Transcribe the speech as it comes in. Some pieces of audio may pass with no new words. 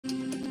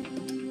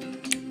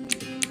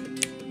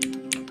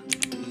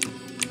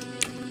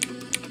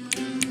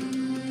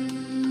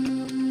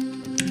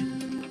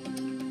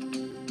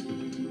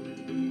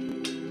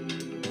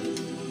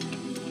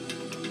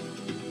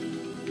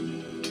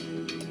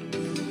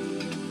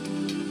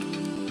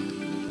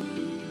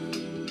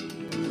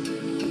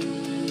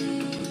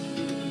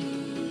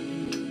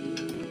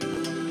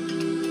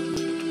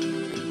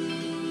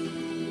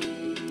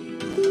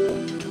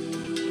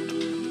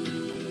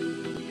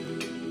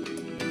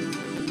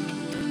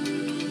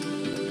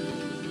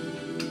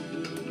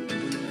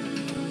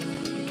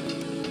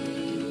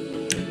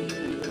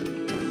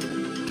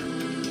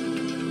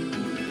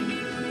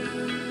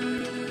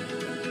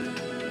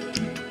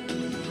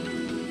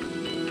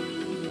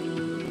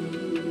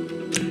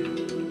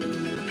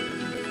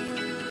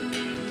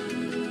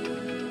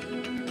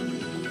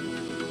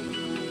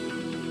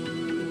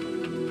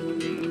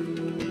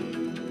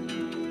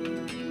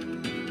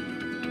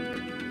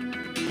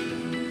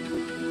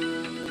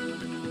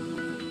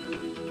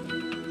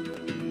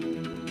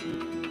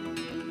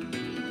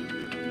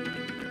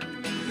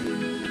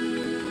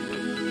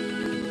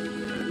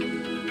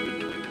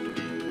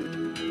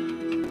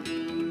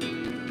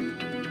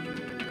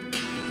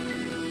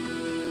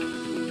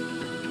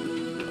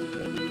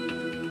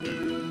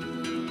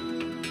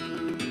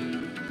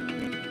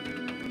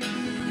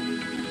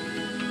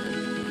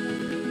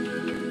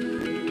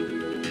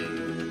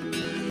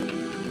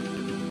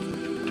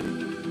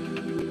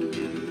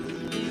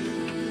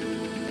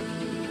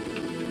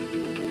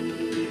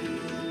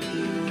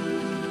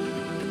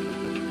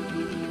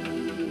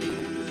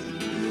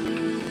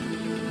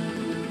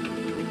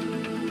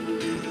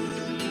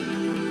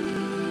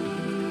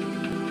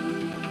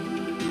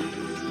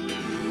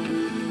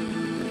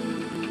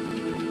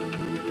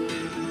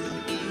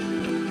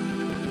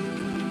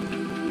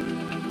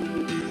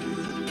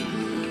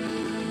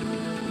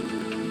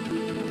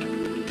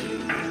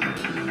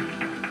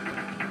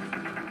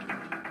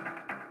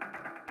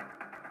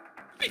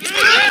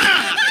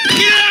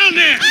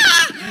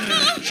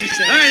she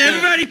said. All right,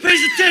 everybody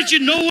pays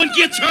attention. No one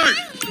gets hurt.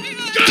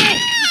 Go!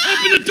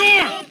 Open the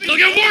door! They'll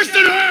get worse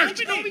than hurt!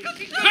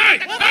 Hey!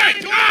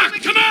 Hey! Ah!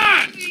 Come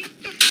on!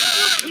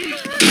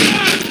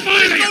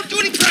 Finally! Don't do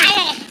any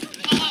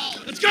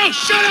practice. Let's go!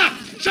 Shut up!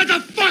 Shut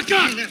the fuck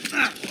up!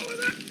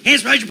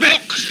 Hands behind your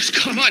back.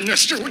 Come on,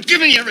 mister. We're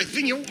giving you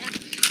everything you want.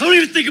 Don't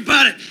even think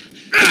about it.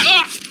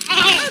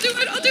 I'll do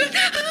it.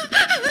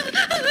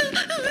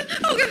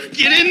 Oh, God.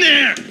 Get in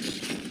there!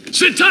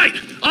 Sit tight!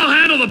 I'll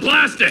handle the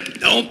blasting!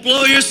 Don't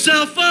blow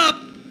yourself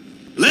up.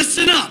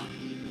 Listen up.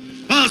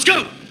 Well, let's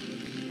go.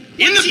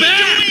 In the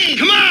back! Doing?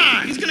 Come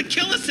on! He's gonna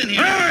kill us in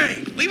here.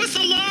 Hurry. Leave us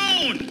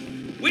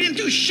alone. We didn't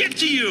do shit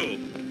to you.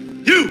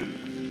 You.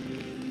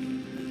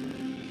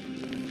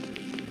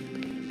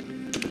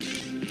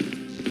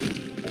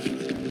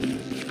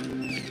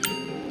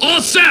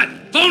 All set!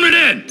 Phone it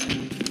in!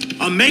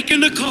 I'm making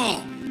the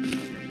call.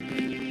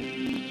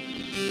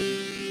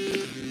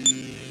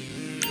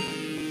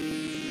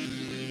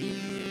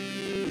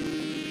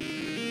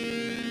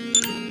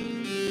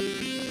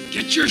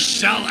 Get your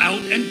cell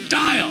out and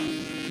dial!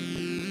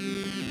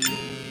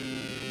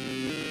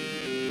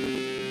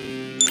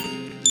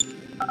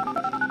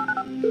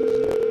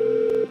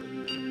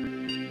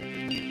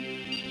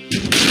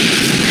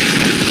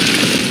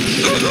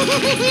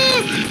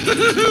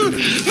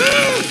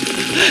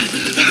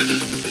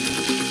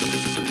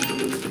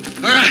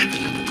 All right,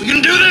 we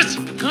gonna do this?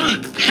 Huh?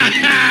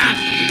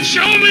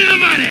 Show me the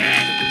money!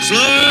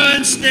 Slow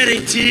and steady,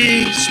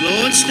 T.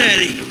 Slow and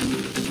steady.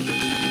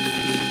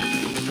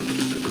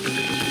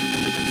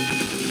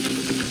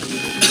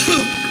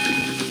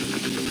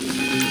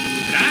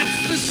 That's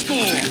the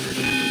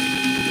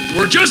score.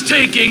 We're just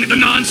taking the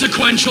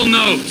non-sequential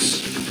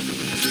notes.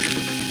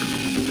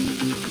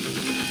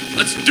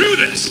 Let's do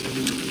this.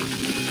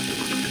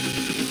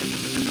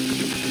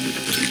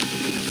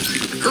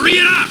 Hurry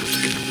it up.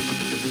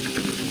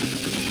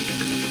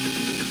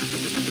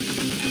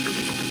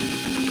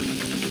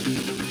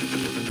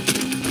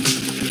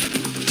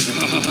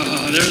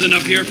 There's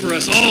enough here for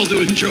us all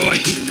to enjoy.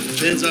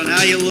 Depends on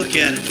how you look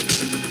at it.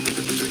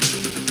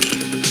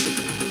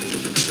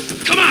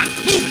 Come on,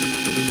 move it.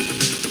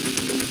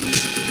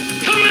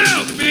 Coming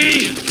out,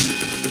 B.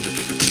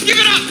 Give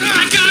it up!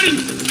 I got him!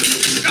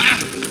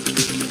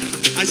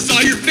 I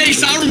saw your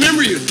face. I'll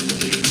remember you.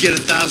 You get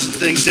 1,000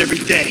 things every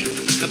day.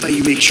 How about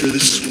you make sure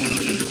this is one of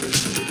them?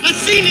 I've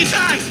seen his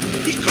eyes.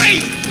 He's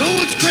crazy. No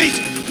one's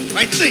crazy.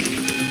 Right think.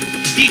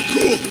 Be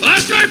cool.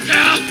 That's right,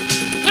 pal.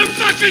 I'm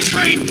fucking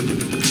crazy.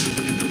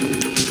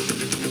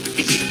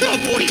 Oh,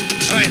 boy.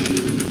 All right.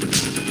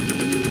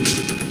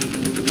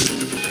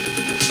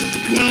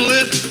 You want to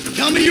live?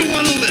 Tell me you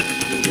want to live.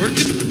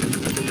 Working?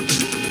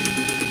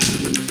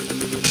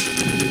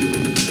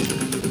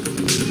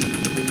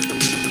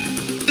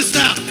 This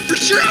out. For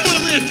sure I want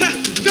to live.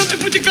 Don't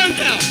put the gun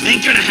down.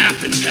 Ain't gonna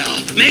happen, pal.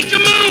 Make a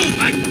move.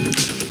 I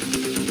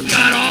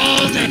got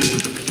all day.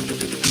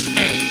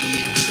 Hey.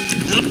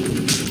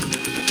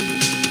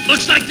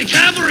 Looks like the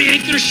cavalry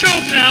ain't gonna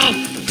show, pal.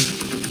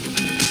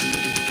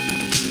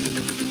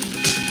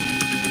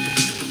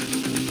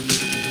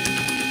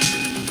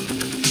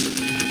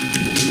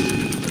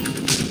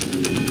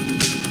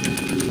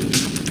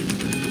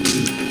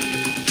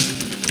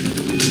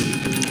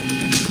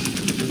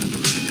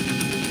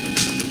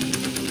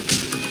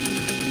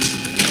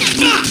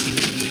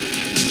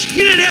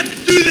 You didn't have to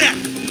do that.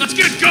 Let's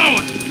get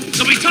going.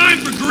 There'll be time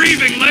for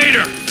grieving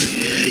later.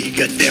 Yeah, you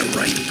got that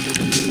right.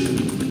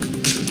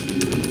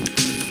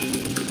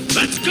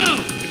 Let's go.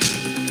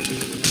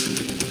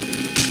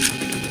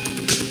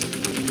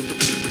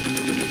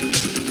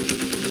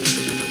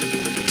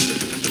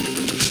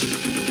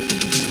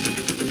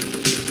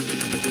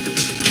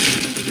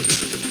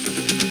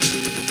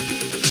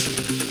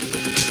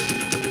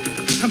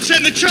 I'm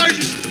setting the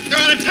charges. They're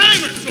on a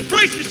timer, so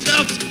brace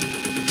yourselves.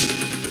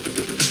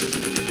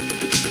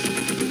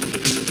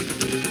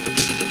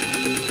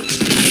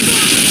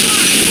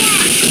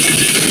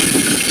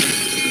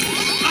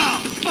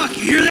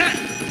 You hear that?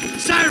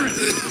 Siren!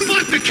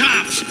 Fuck the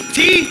cops.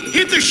 T,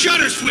 hit the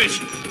shutter switch.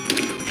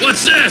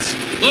 What's this?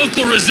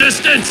 Local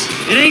resistance?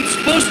 It ain't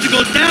supposed to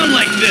go down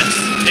like this.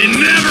 It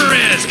never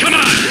is. Come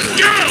on,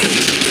 go!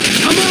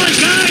 Come on,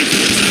 guys!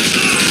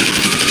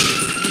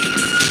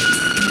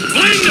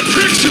 Blame the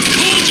pricks who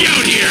called you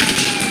out here.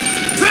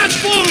 Press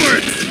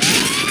forward!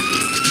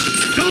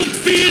 Don't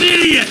be an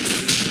idiot!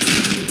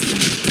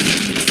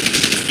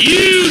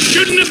 You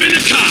shouldn't have been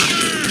a cop.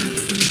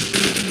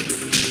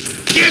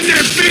 Get in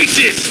their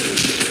faces!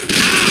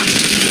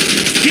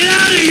 Get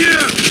out of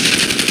here!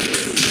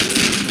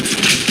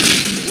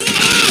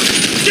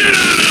 Get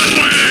out of the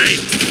way!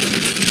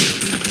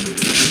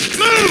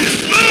 Move!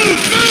 Move!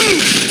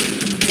 Move!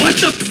 What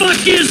the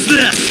fuck is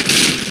this?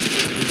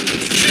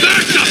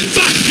 Back the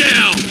fuck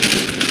down!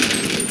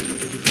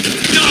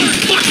 Dumb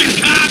fucking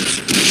cops!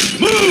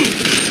 Move!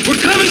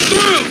 We're coming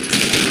through!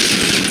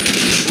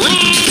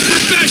 Wrong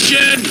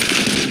profession!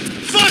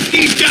 Fuck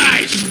these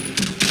guys!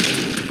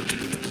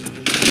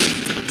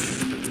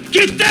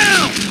 Get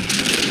down!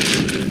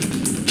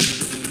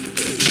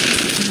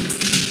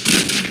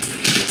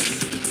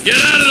 Get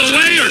out of the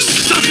way or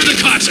suffer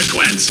the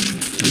consequence.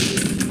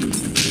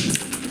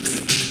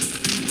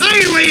 I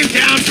ain't laying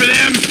down for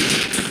them.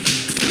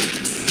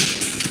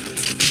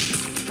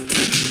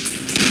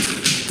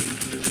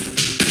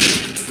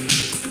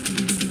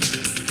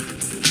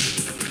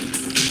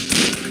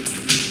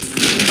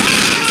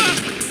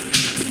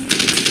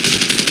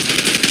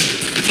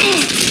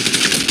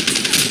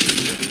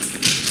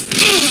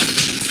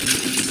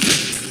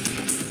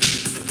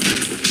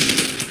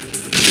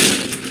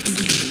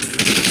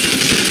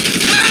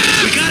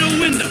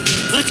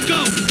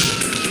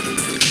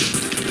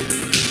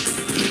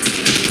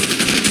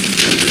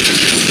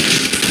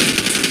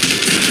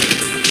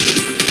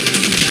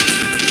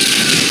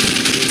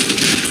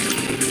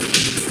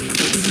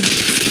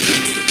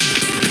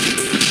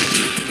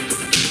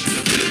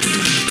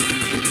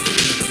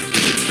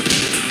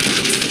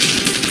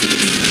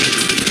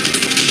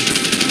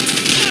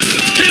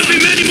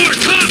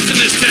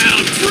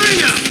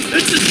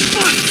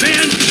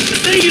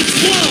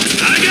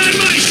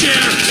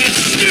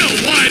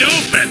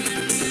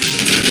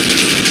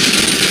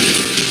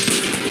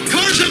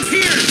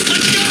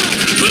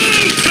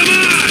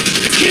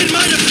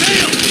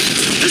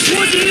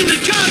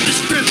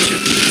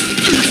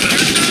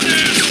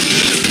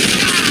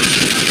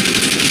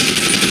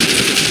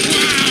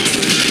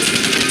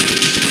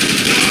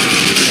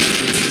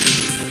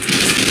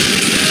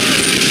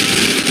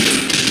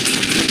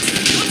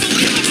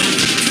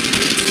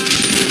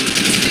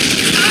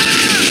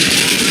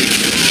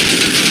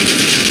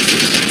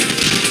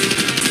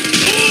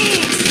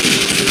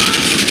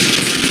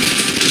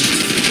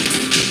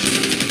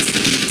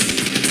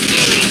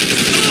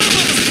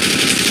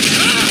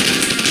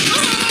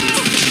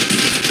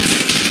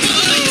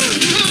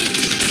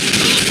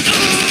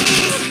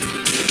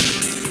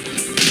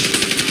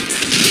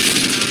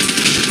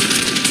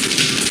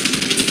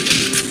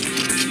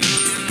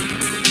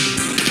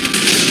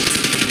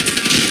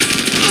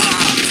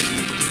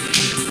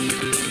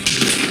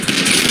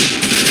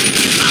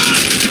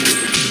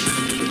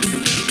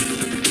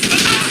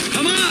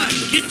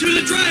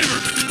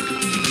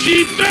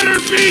 He better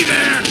be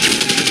there!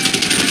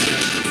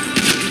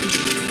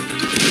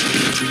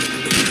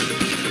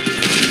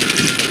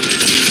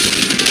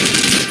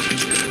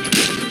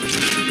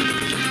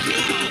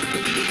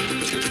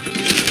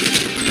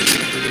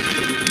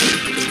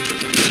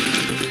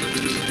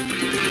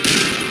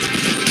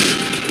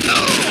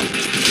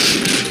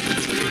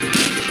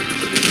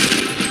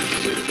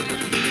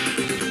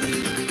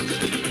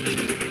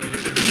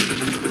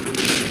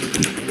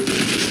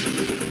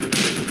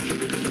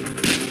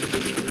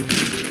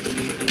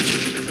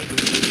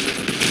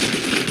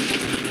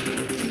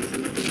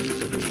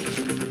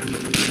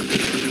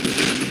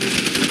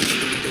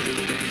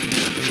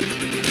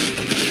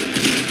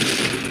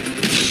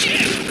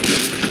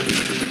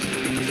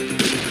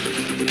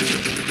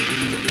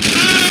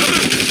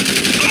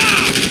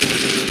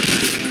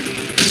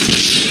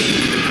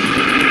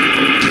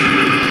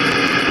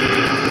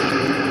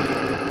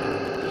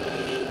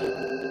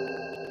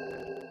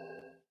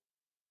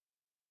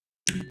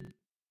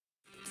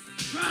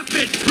 Drop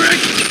it, prick!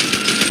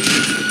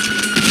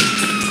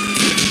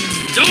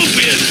 Don't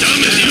be as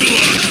dumb as you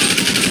look!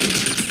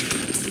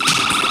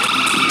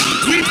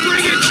 We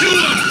bring it to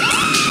him!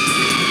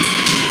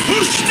 Who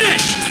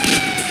snitched?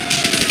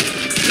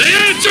 They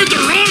answered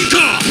the wrong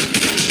call!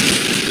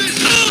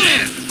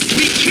 Listen,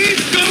 we keep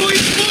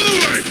going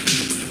forward!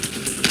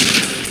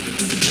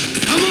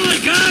 Come on,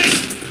 guys!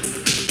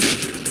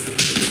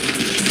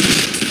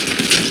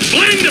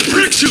 Blame the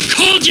pricks who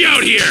called you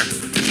out here!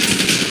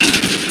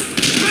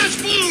 Press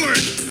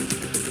forward!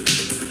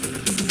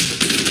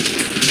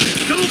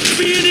 Don't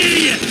be an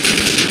idiot!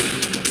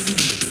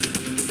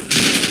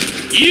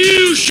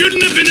 You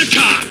shouldn't have been a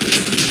cop!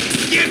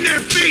 Get in their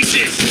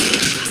faces!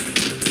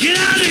 Get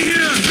out of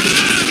here!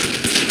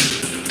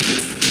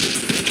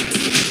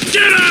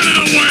 Get out of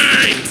the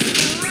way!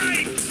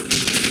 Alright!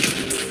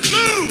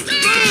 Move!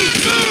 Move!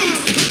 Move!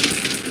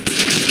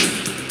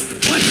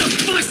 What the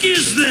fuck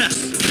is this?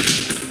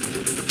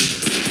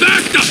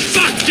 Back the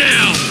fuck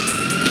down!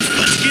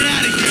 Let's get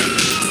out of here!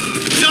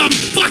 Some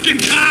fucking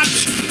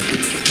cops!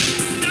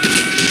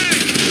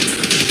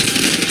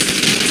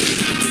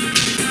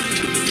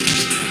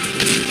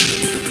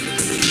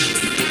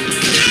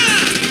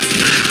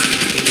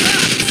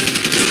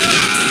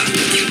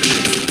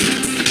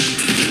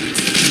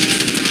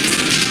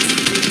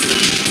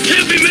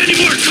 Can't be many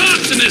more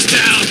cops in this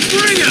town!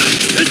 Bring 'em!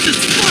 This is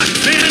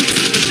fucked, man!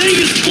 The thing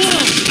is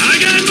blown! I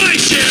got my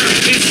share!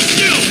 It's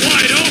still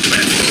wide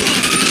open!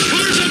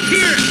 Cars up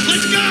here!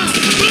 Let's go!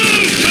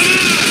 Boom! Come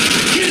on!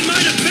 Kid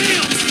might have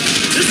failed.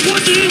 This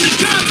wasn't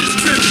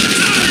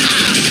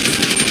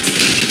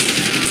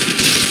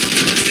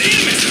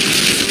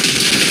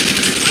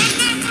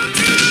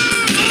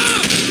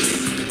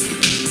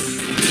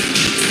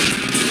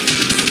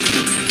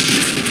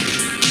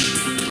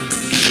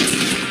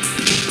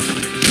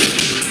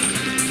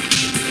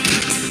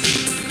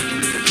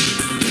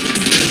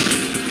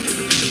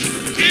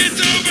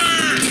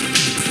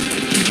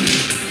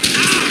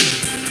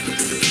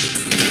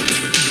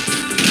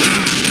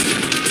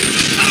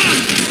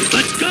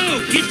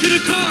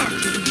the car!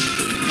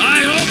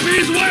 I hope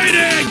he's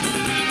waiting!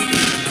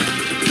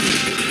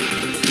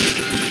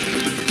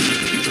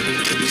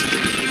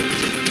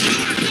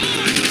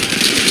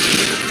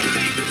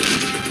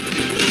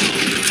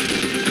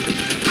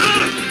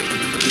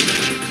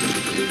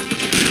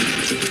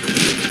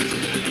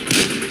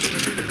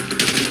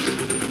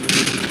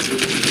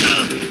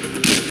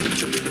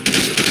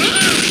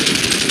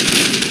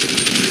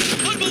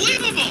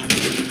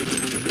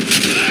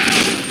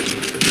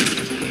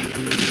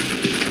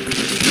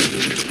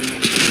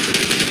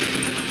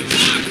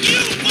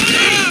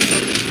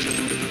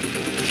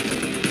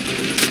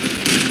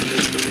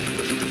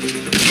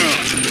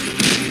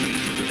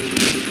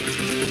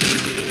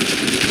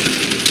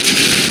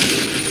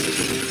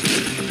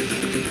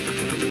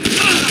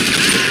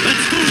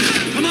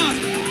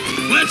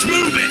 Let's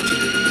move it!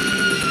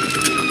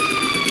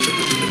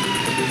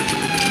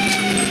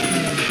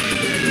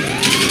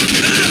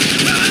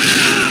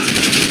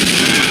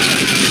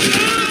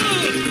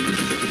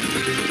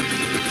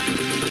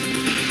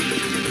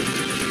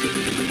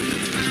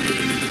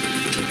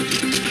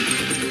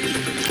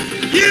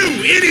 You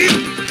idiot!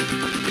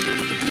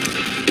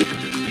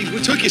 Hey,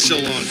 what took you so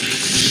long?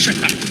 Shut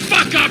the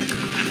fuck up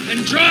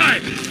and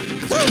drive!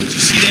 Whoa, did you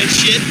see that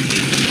shit?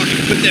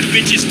 Fucking put that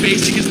bitch's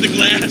face against the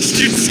glass.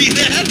 Did you see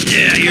that?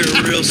 Yeah, you're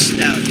a real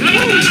stout. Fuck,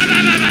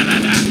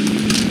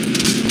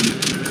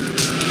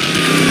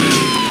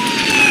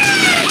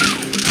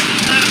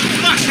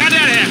 how'd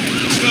that happen?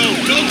 Go,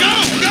 go, go,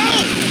 go!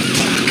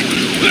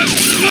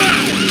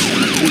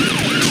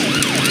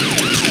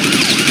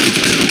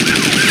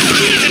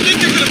 I think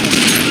they're gonna...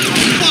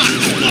 Fuck!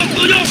 Look,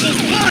 we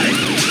almost bought it!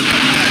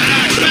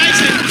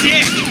 Guy's a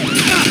dick!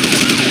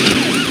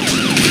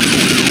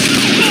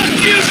 Fuck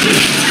you!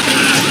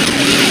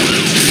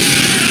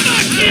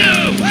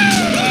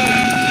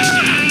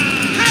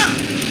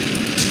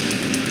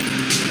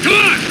 Come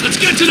on, let's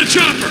get to the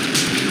chopper!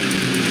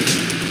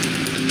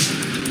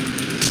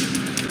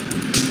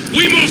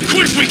 We move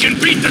quick, we can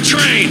beat the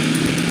train!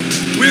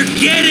 We're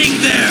getting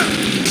there!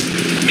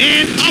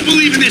 Man, I'll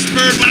believe in this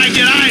bird when I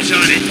get eyes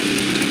on it.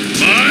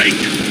 Mike!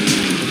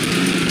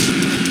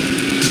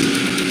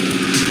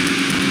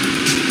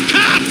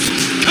 Cops!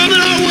 Coming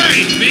our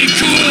way! Be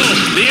cool!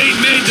 They ain't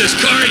made this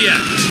car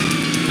yet!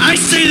 I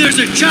say there's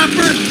a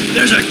chopper,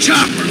 there's a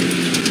chopper.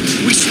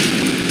 We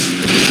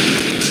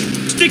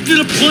stick to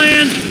the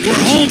plan, we're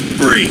home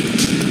free.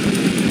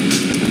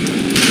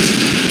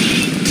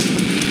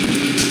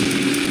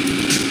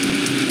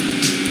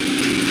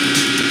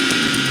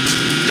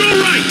 Go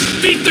right!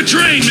 Beat the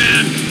train,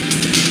 man!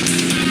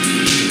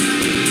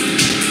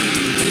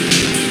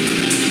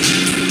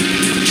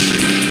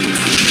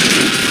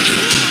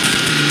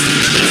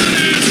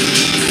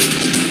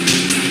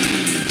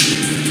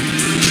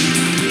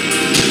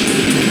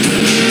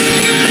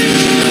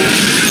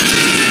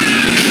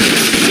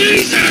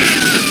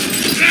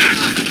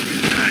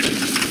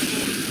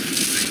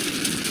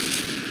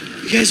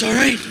 You guys all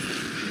right?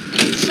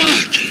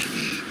 Fuck!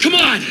 Come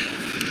on!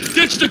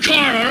 Ditch the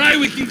car, all right?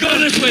 We can go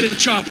this way to the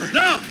chopper.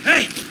 No,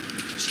 hey!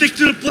 Stick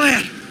to the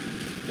plan.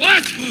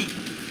 What?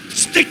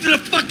 Stick to the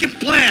fucking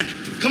plan.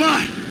 Come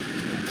on.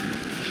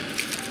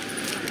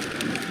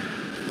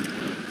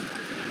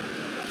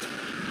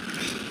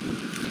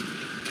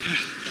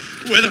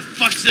 Where the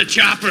fuck's the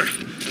chopper?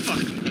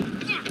 Fuck.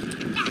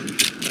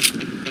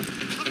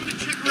 I'm gonna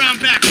check around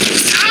back.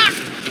 Ah!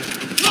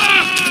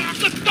 Oh,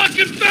 the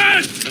fucking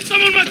bed!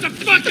 Someone must have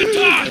fucking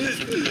talked!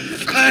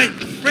 All right,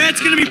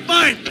 Brad's gonna be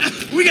fine.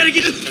 We gotta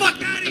get the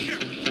fuck out of here.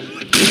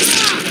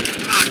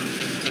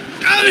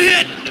 I'm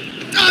hit.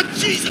 Oh,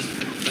 Jesus.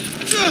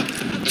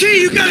 T,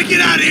 you gotta get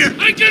out of here.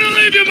 I'm gonna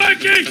leave you,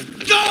 Mikey!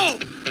 Go.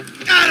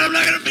 God, I'm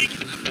not gonna be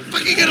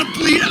fucking gonna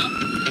bleed out.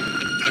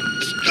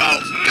 Go.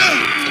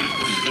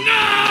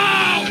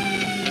 No!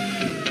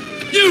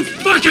 You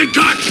fucking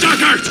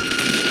cocksuckers!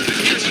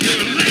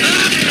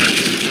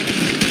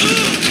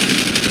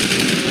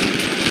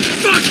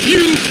 Fuck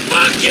you!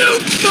 Fuck you!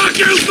 Fuck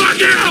you! Fuck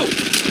you!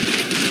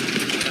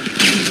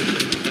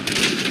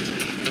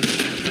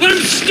 I'm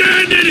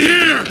standing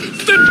here!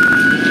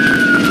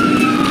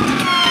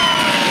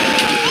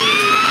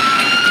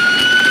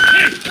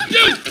 Hey!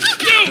 You!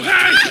 You!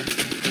 Hey!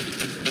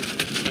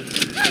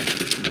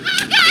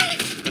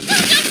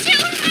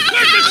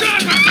 Where's the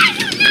chopper?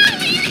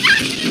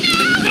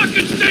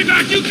 Fucking stay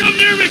back! You come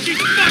near me! She's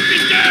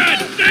fucking dead!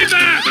 Stay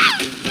back!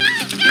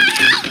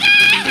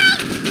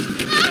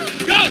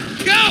 Go!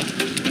 Go!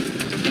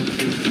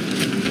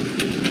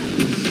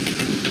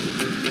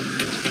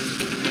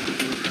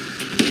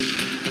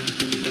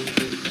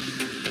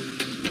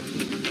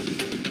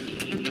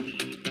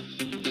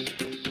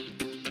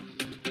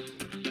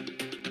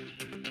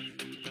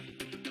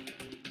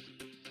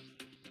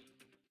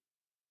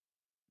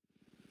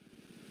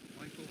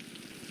 Michael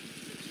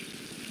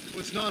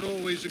was not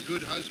always a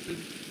good husband,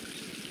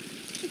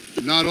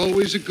 not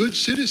always a good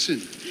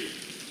citizen.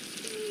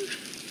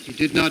 He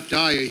did not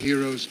die a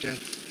hero's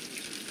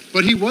death,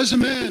 but he was a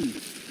man.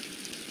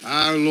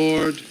 Our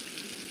Lord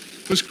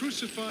was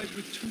crucified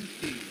with 2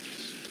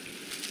 thieves,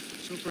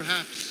 So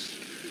perhaps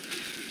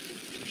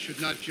we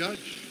should not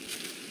judge.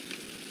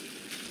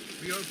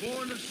 We are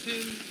born of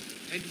sin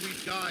and we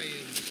die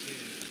in sin.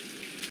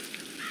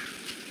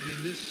 And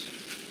in this,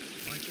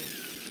 Michael,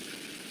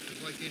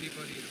 is like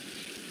anybody else.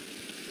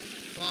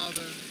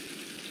 Father,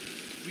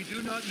 we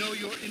do not know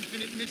your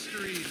infinite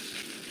mysteries,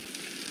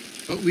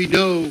 but we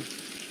know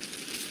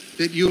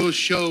that you will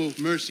show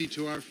mercy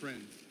to our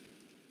friend.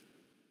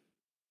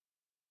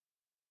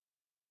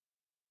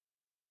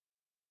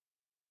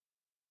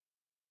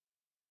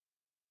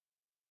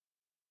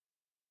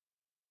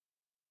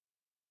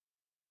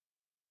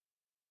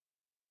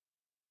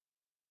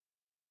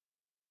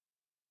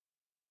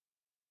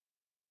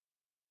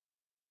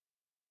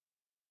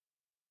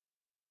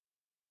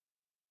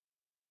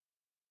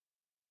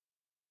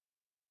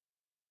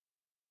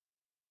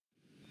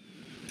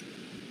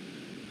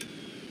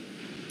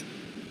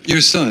 Your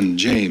son,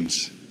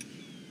 James.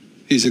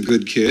 He's a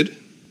good kid.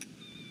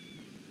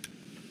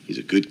 He's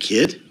a good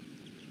kid?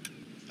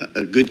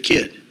 A good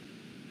kid?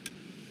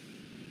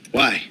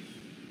 Why?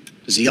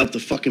 Does he help the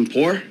fucking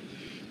poor?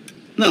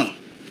 No.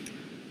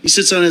 He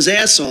sits on his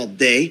ass all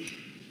day,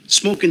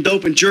 smoking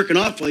dope and jerking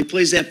off while he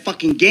plays that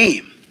fucking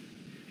game.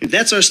 If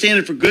that's our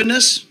standard for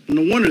goodness,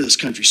 no wonder this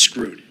country's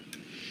screwed.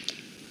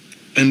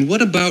 And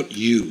what about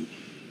you?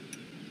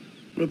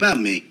 What about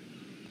me?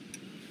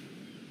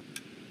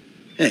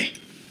 Hey.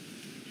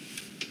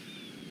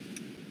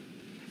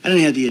 I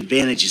didn't have the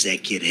advantages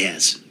that kid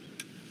has.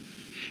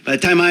 By the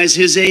time I was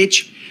his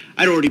age,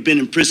 I'd already been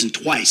in prison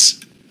twice.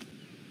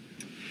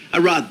 I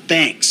robbed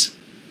banks.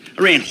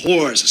 I ran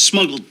whores. I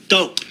smuggled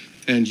dope.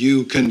 And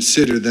you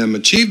consider them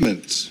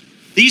achievements?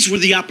 These were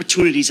the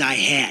opportunities I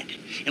had.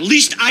 At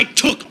least I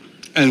took them.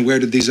 And where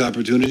did these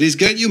opportunities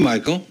get you,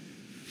 Michael?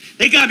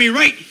 They got me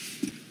right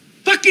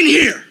fucking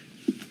here.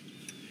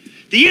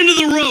 The end of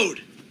the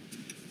road.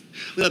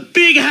 With a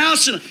big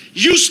house and a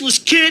useless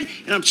kid,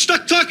 and I'm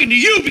stuck talking to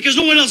you because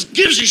no one else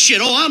gives a shit.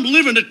 Oh, I'm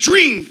living a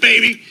dream,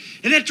 baby.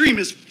 And that dream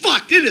is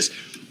fucked. It is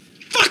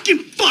fucking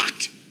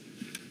fucked.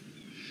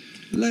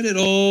 Let it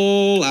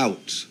all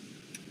out.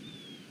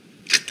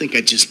 I think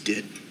I just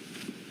did.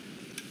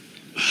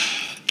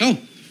 Oh,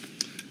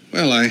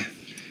 well, I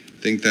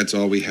think that's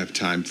all we have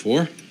time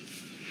for.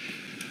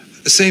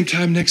 Same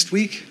time next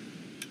week?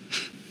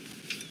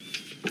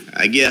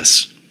 I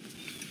guess.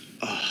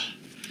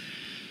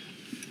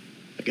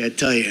 I gotta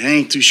tell you, I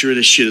ain't too sure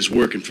this shit is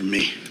working for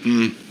me.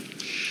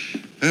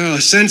 Well,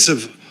 a sense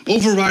of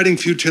overriding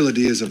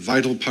futility is a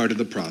vital part of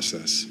the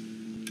process.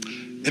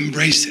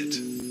 Embrace it.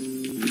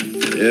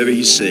 Whatever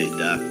you say,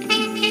 Doc.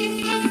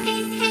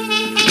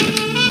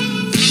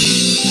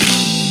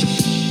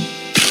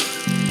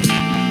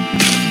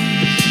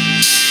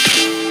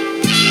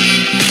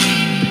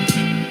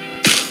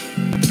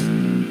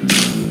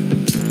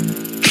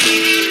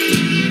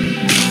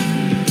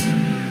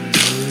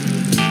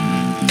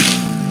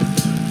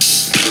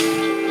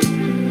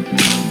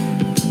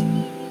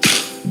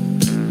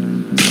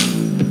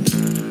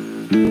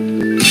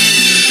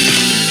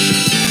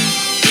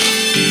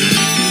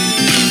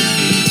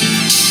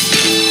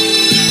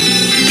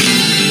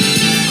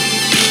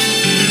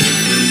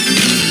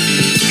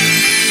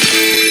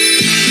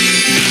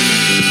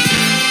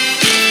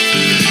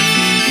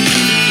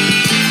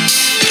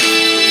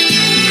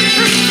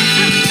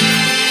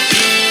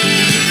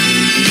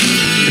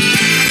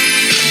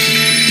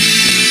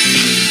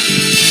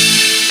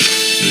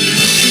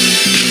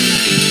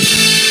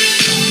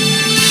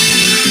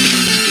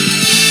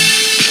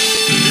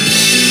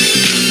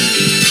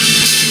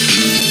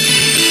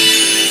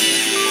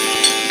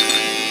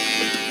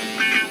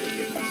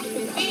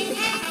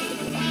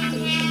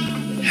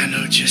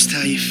 Just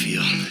how you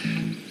feel.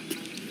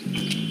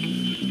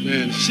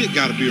 Man, shit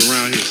gotta be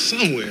around here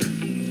somewhere.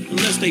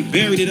 Unless they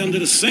buried it under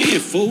the sand,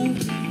 fool.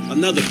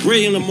 Another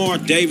brilliant Lamar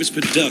Davis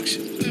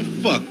production.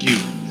 Man, fuck you.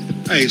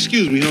 Hey,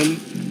 excuse me, homie.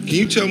 Can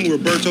you tell me where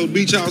Berto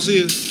Beach House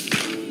is?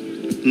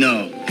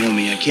 No,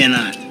 homie, I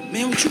cannot.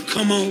 Man, would you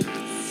come on?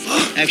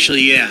 Fuck.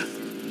 Actually, yeah.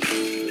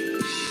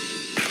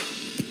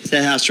 It's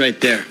that house right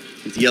there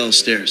with the yellow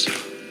stairs.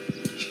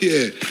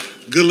 Yeah.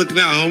 Good looking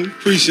out, homie.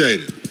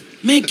 Appreciate it.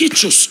 Man,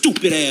 get your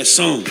stupid ass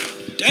on.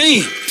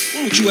 Damn.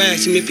 Why don't you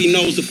ask him if he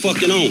knows the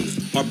fucking owner?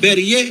 Or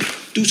better yet,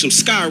 do some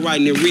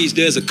skywriting that reads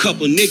there's a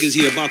couple of niggas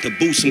here about to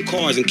boost some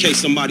cars in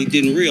case somebody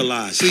didn't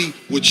realize. See,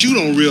 what you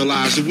don't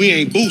realize is we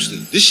ain't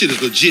boosting. This shit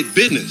is legit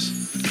business.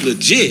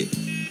 Legit?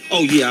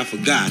 Oh, yeah, I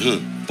forgot, huh?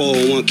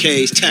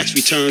 401ks, tax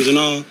returns and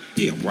all?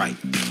 Yeah, right.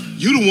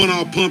 You the one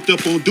all pumped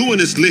up on doing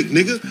this lick,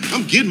 nigga.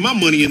 I'm getting my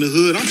money in the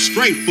hood. I'm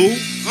straight, fool.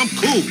 I'm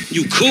cool.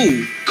 You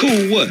cool?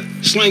 Cool what?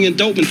 Slanging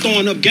dope and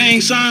throwing up gang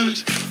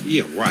signs?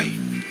 Yeah, right.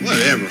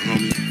 Whatever,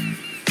 homie.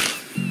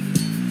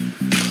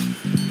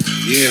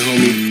 Yeah,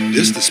 homie.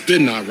 This the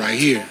spin knot right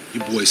here.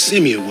 Your boy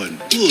Simeon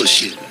wasn't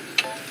bullshitting.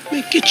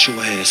 Man, get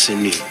your ass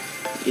in there.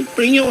 Hey,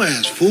 bring your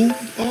ass, fool.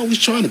 Always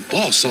trying to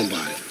boss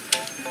somebody.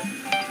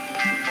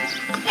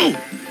 Come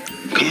on.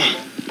 Come on.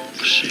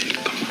 Shit,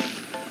 come on.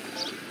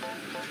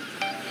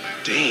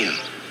 Damn.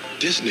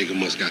 This nigga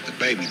must got the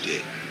baby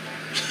dick.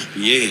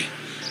 Yeah.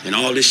 And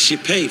all this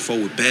shit paid for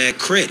with bad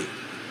credit.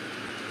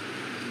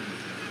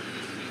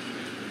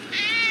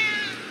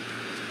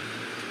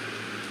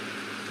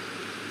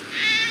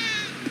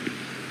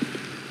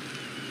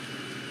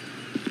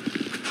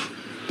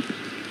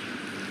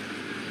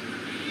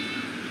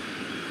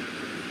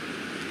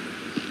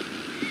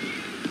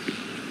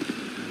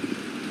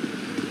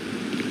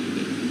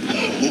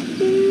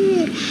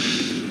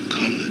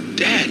 Come to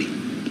daddy.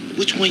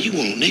 Which one you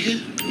want, nigga?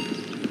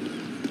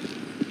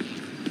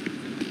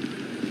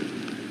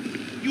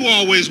 You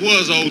always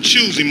was old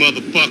choosy,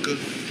 motherfucker.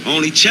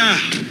 Only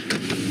child.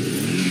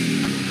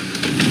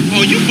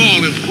 Oh, you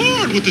balling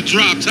hard with the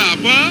drop top,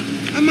 huh?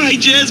 I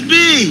might just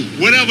be.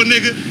 Whatever,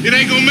 nigga. It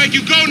ain't gonna make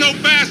you go no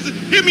faster.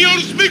 Hit me on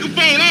the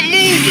speakerphone. I'm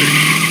moving.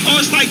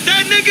 Oh, it's like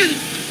that, nigga?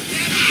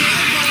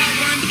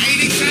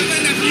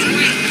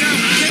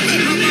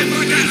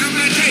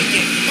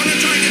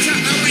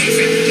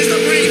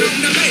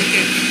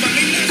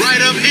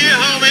 Right up here,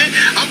 homie.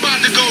 I'm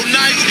about to go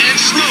nice and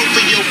slow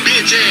for your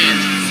bitch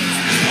ass.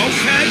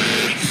 Okay.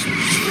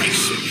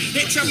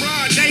 Hit your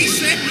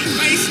broadation,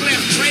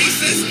 facelift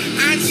braces,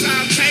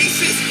 unsolved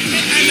cases,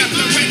 and end up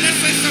the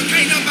witnesses, so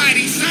can't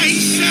nobody say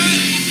shit.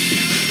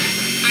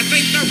 I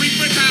think the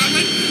Reaper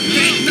calling,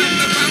 picked up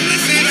the phone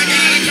and said I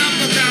got a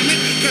couple coming,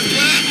 cause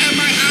blood in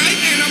my eye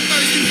and I'm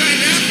thirsty for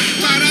death.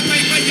 Bought a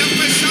paper, you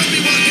for sure be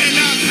walking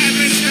up,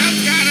 having stuff,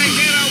 gotta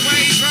get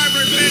away,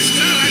 driver bitch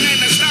telling in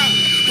the stop.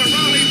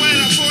 Parole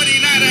with a 40,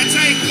 not a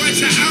take what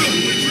you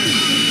owe.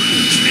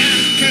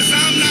 Cause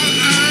I'm no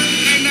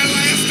and the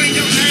last thing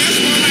your ass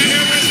wanna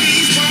hear is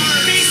these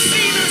words. They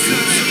seen us,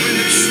 guns are in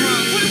the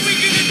trunk. What are we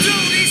gonna do?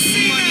 They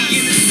see money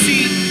in the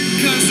seat,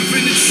 guns are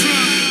in the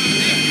trunk.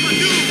 My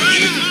dude,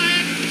 right up.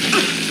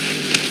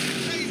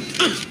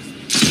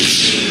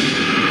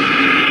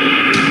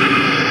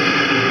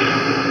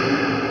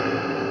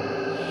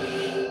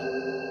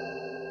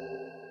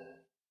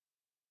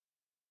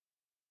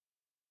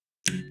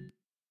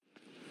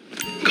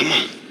 Come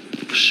on.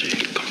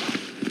 Shit, come on.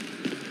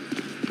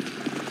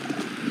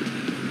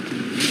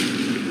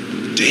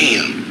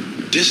 Damn.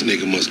 This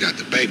nigga must got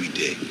the baby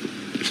dick.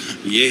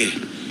 Yeah.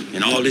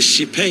 And all this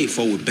shit paid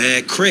for with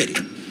bad credit.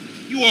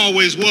 You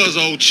always was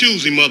old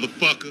choosy,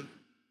 motherfucker.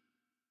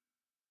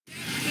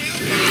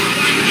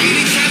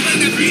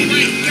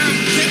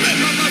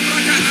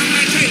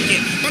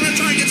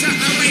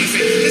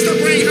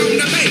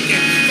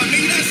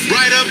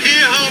 Right up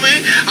here,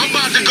 homie. I'm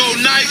about to go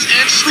nice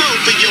and slow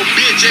for your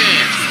bitch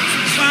ass.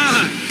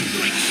 Fine.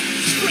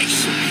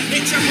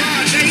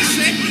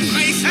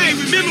 Hey,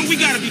 remember we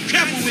gotta be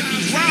careful with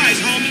these rides,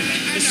 homie.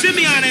 And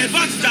Simeon ain't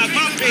about to stop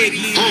my peg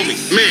lead. Homie,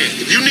 man,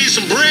 if you need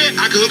some bread,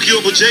 I can hook you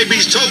up with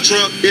JB's tow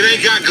truck. It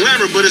ain't got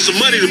glamour, but it's some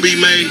money to be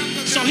made.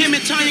 So him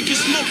and Tanya can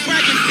smoke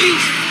crack in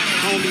peace.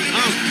 Homie,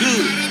 I'm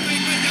good.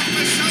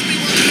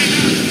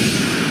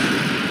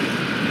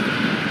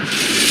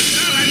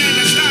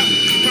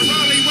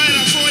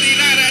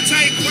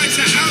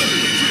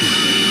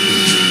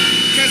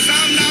 Cause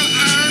I'm no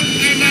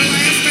and the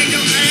last thing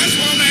your ass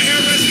wanna hear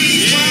is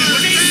these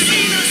words. They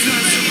seen us,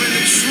 guns are in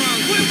the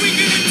trunk. What are we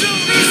gonna do?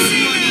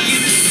 Money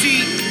in the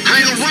seat.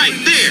 Hang 'em right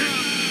there.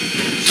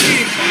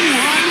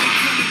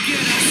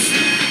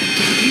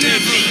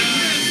 Never.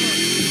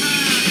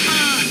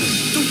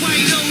 The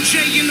white OJ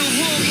in the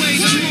hallway,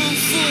 the long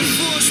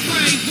 4-4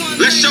 spray.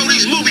 Let's show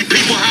these movie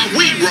people how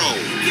we roll.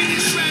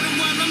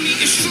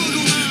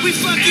 We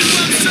fuck you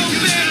up so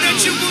bad that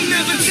you will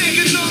never take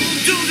a normal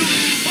doodle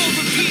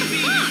over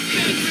PB.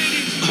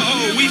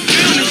 Oh, we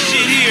feel this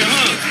shit here,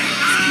 huh?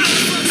 No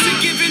fucks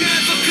are given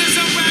ever cause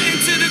I'm right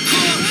into the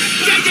core.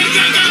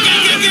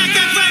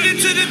 Right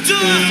into the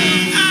door.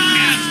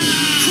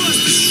 Cross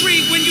the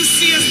street when you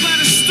see us by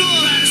the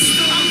store.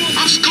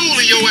 I'm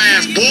schooling your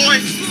ass,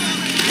 boy.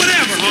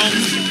 Whatever,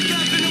 homie.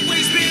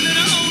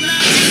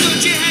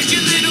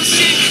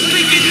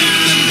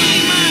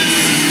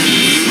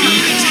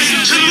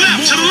 To the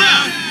left, to the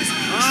left.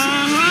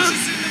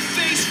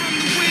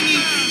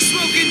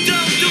 Smoking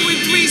dope, doing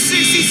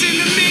 360s in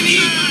the mini.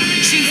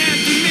 She had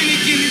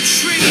Dominican and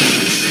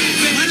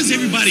Trini. Why does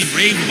everybody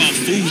rave about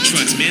food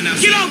trucks, man? Now,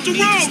 Get off the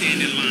road!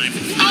 Stand in line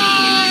for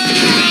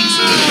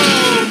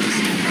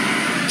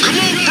Come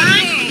on,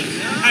 Frank.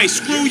 Hey,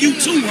 screw you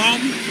too,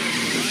 homie.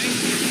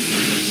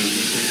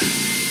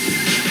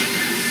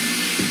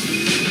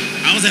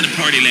 I was at a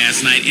party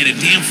last night and a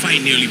damn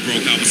fight nearly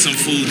broke out with some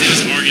fool that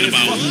was arguing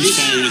about whose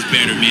phone was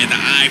better, man, the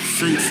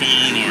iFruit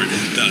phone or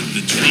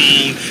the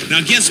drone.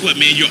 Now, guess what,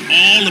 man? You're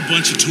all a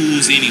bunch of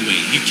tools anyway.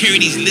 You carry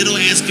these little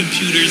ass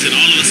computers and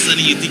all of a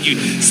sudden you think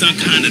you're some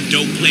kind of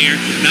dope player.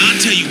 Now,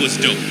 I'll tell you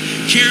what's dope.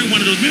 Carry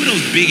one of those, remember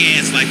those big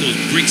ass, like those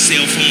brick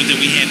cell phones that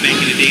we had back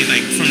in the days,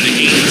 like from the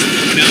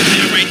 80s? Now,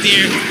 that right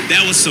there,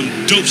 that was some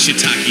dope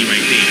shiitake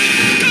right there.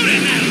 Go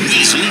there now.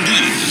 Easy,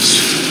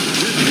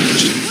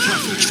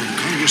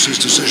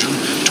 Congress's decision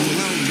to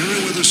allow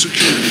Meriwether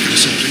Security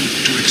Consulting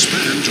to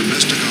expand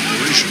domestic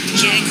operations.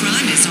 Gang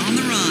crime is on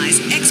the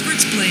rise.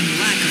 Experts blame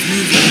lack of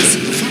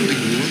movies. The funding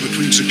war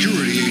between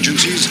security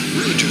agencies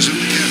rages in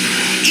the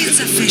cabinet.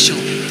 It's official.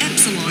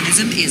 Epsilon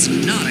Zionism is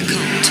not a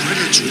cult.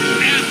 Credits roll.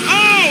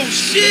 Oh,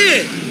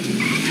 shit!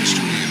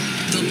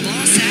 The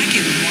ball sack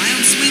in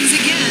wild swings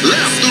again.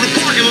 Left through the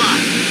parking lot.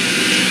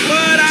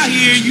 What? I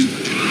hear you.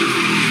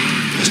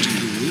 Mr.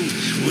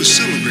 Guru was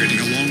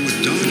celebrating along with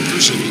Don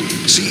Percival,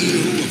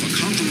 CEO of a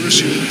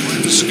controversial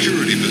private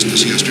security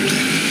business yesterday.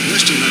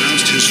 Weston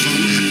announced his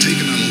fund had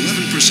taken an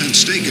 11%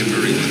 stake in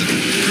Meriwether.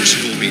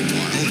 Percival,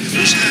 meanwhile,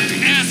 was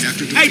happy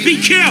after Hey,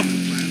 be careful!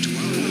 plan to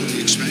outrun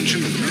the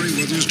expansion of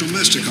Meriwether's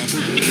domestic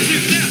operation.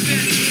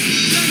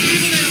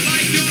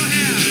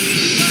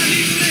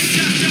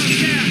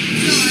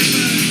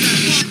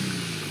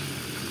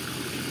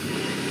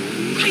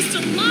 Christ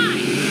alive!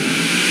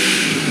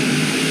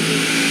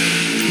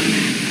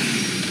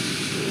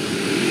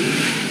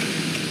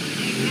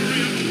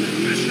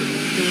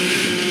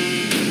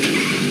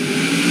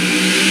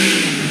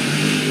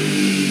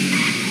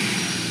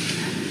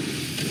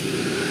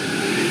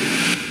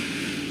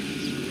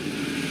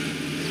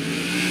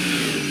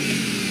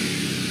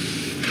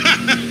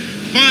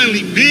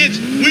 Finally, bitch.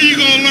 When you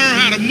gonna learn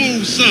how to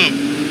move something?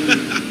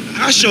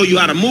 I'll show you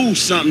how to move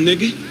something,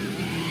 nigga.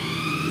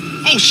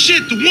 Oh,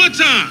 shit, the one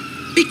time.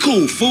 Be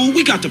cool, fool.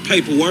 We got the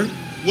paperwork.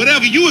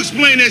 Whatever, you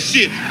explain that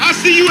shit. I'll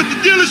see you at the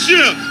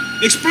dealership.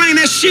 Explain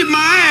that shit my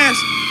ass.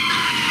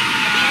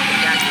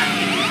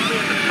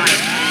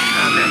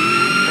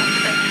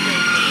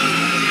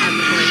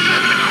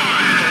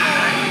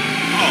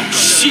 Oh,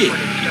 shit.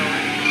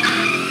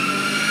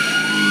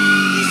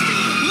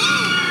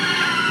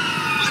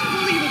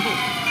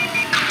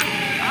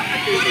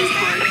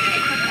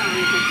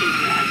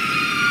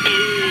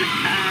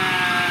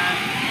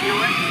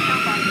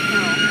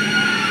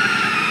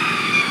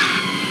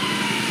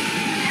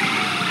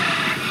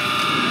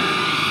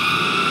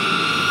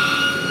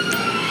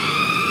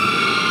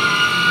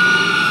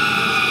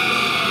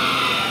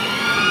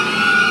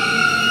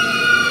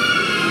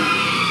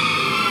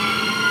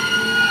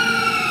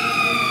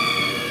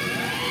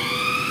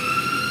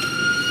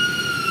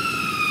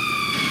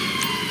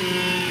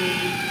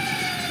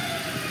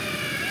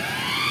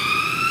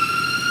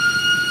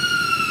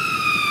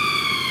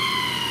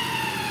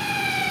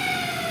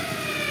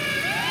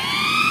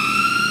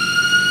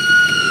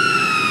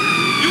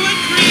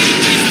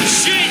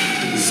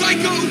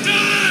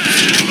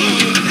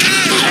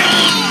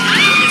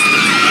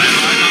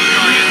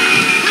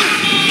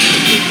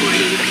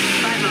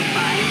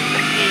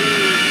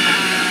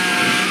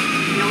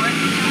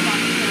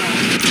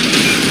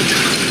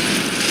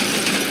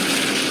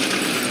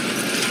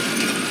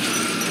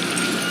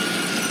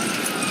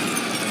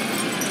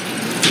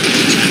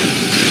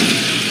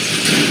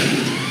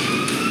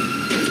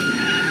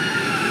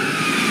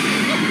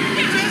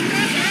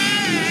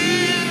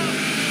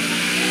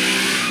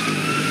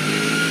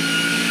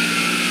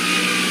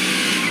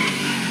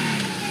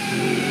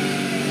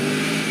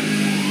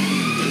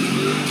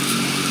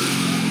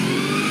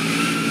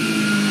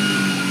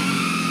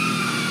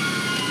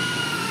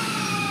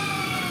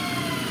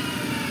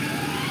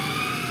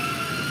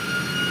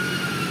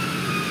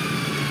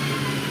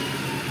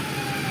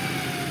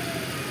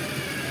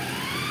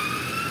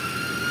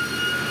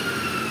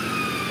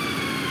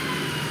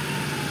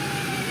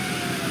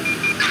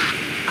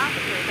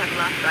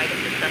 Lost sight of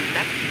the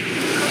suspect.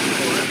 Code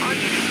 4 on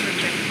unit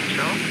return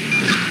control.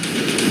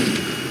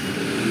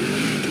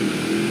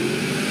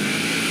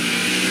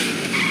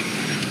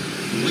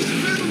 We should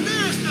grab him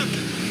there or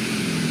something.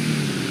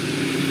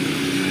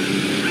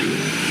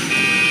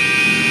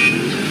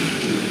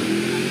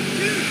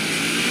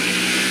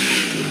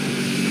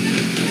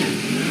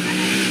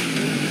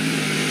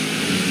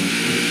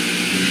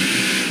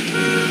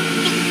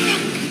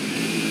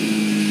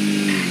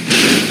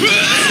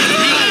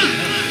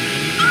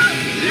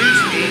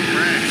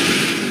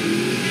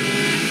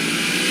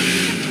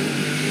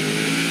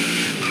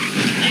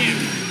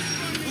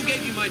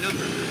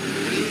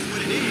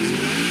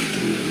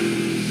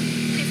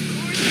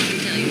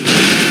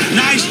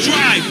 Nice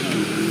drive.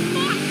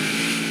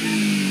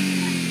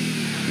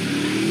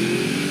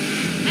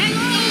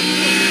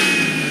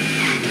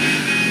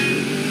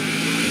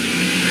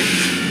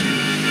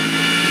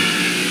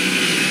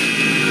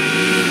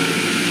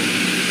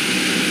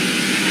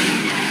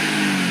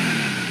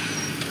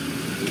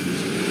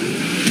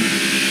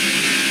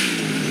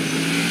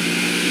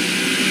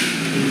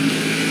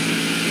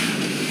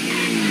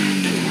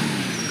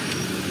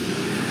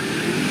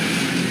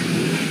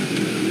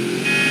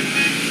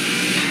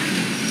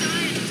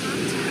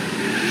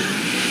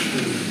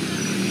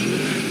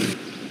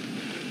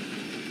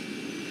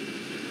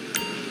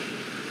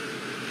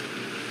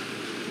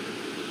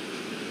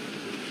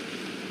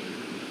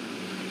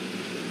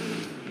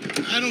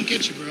 I don't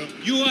get you, bro.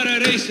 You are a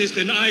racist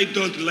and I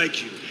don't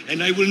like you.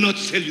 And I will not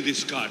sell you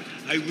this car.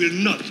 I will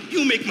not.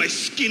 You make my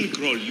skin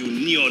crawl, you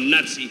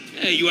neo-Nazi.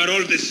 Hey, you are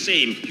all the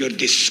same. You're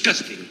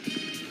disgusting.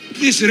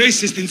 This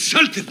racist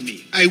insulted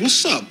me. Hey,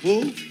 what's up,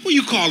 fool? Who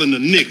you calling a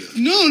nigga?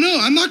 No,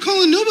 I'm not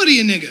calling nobody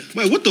a nigga.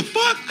 Wait, what the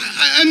fuck?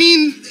 I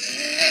mean,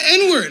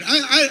 N-word.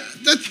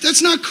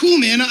 That's not cool,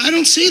 man. I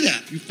don't say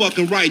that. You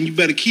fucking right, and you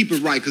better keep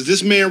it right, because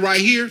this man right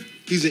here,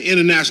 He's an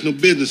international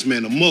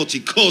businessman, a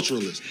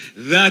multiculturalist.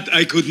 That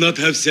I could not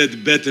have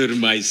said better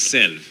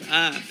myself.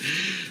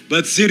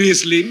 But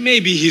seriously,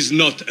 maybe he's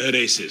not a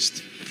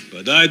racist.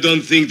 But I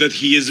don't think that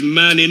he is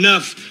man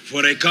enough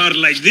for a car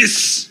like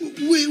this.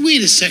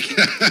 Wait a second.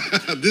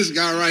 This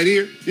guy right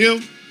here,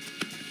 him?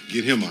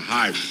 Get him a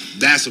hybrid.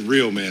 That's a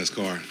real man's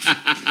car.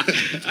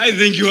 I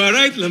think you are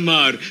right,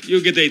 Lamar.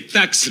 You get a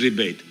tax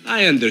rebate.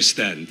 I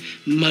understand.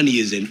 Money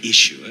is an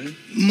issue, eh?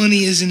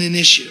 Money isn't an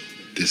issue.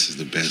 This is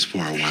the best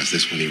part. Watch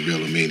this when he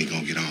reel him in. He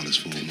gonna get all his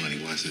full money.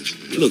 Watch this.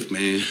 Look,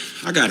 man,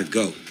 I gotta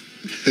go.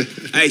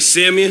 Hey,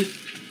 Simeon,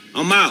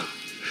 I'm out.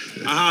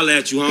 I'll holler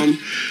at you, homie.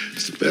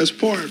 It's the best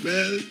part,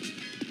 man.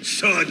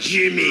 So,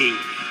 Jimmy,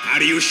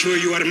 are you sure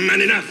you are man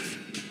enough?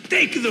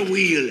 Take the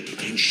wheel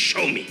and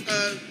show me.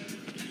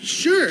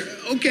 Sure,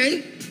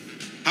 okay.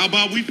 How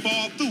about we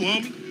fall through,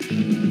 homie?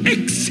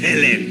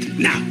 Excellent.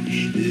 Now,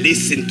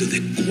 listen to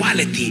the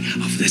quality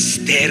of the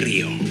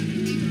stereo.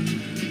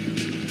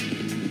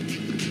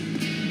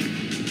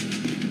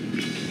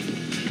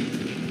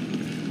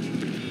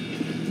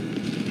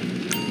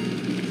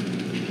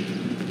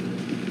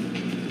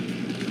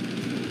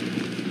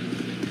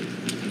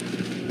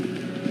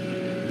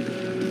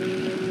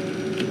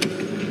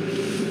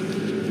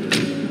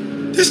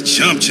 This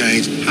chump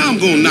change, how I'm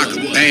gonna knock a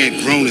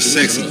bad, grown and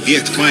sexy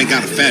bitch if I ain't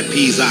got a fat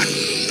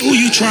pizzaki? Who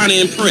you trying to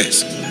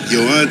impress?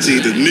 Your auntie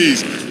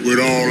Denise with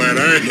all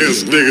that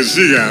ass, nigga,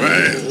 she got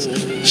ass.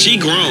 She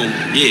grown,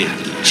 yeah.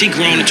 She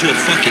grown into a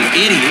fucking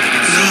idiot.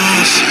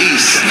 No, she's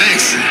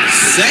sexy.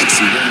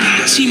 Sexy?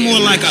 She more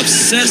like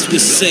obsessed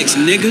with sex,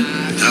 nigga.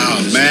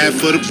 Oh, mad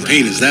for the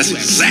penis. That's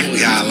exactly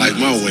how I like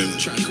my women.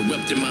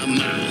 Corrupted my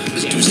mind.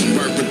 Let's do some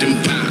work with them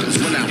vibes.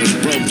 When I was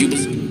broke, you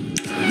was...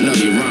 No,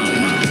 you're wrong,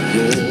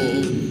 man.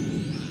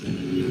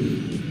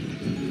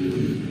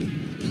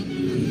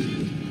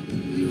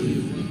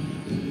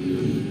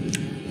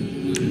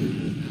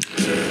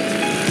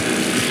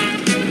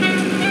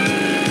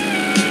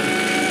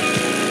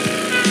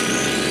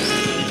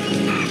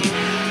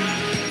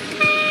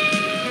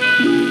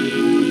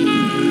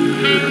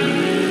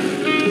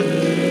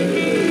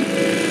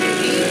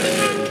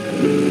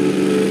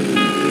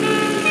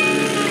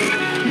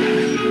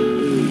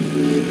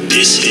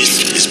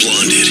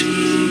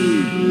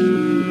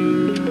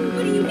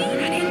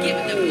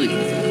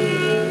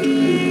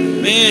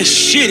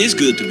 Shit, it's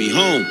good to be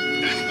home.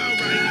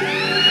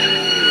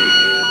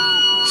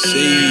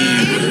 Say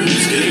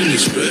words can't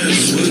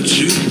express what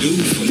you do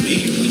for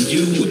me when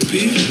you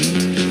appear.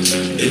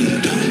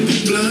 And don't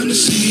be blind to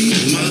see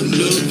my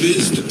love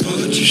is the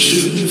part you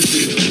shouldn't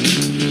feel.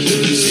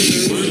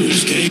 Say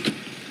words can't.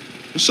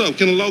 What's up?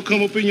 Can a low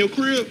come up in your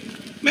crib?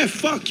 Man,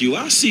 fuck you.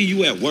 I'll see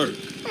you at work.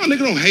 Oh, nigga,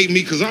 don't hate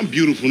me because I'm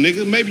beautiful,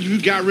 nigga. Maybe you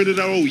got rid of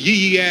that old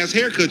yee-yee-ass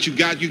haircut you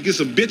got, you get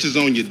some bitches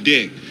on your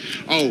dick.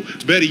 Oh,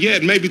 better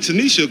yet, maybe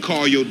Tanisha will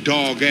call your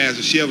dog ass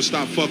if she ever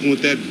stop fucking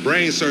with that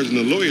brain surgeon,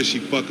 the lawyer she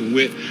fucking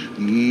with.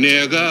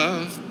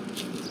 Nigga.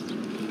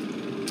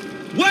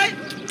 What?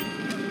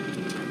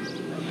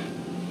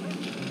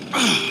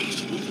 Oh,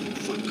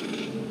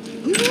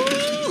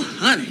 ooh,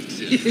 honey.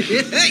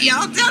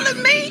 Y'all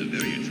telling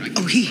me?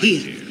 Oh, he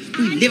here.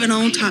 We living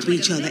on top of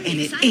each other, and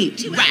it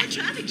ain't right.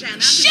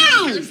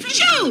 Shoo!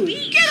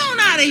 Get on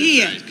out of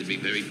here.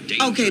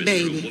 Okay,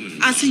 baby.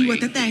 I see you at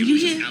the thing. You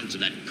hear?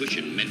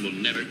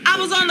 I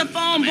was on the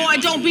phone, boy.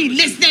 Don't be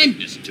listening.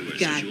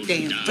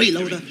 Goddamn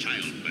freeloader.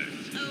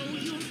 Oh,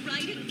 you're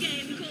right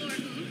again,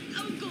 Gordon.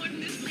 Oh, Gordon,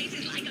 this place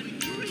is like a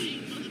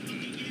dream.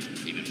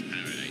 Even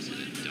paradise is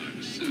a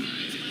dark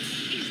side.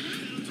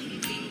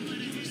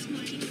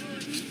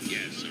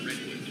 Yes, a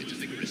redwood. It's a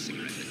vigorous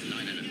cigarette that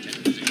 9 out of 10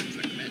 physicians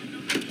recommend.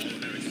 All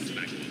American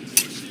tobacco, of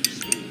course.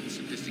 Smooth,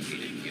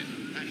 sophisticated, yet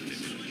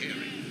passionate and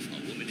caring. A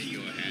woman in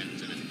your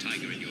hands and a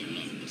tiger in your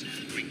lungs.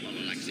 Drink while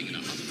relaxing in a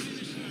hospital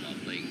or while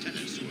playing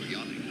tennis or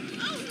yachting.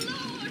 Oh,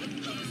 Lord!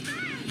 Who's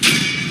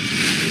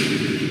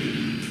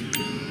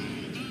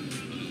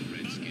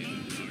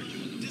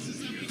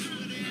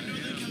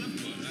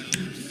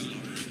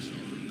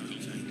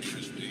that?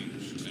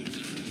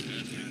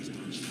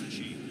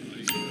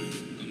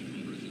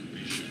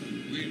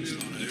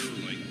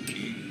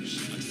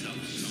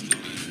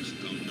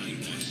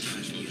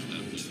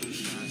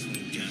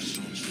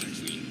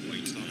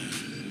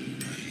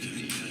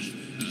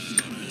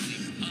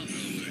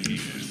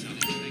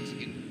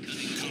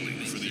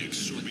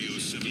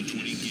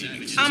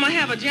 I'm gonna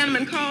have a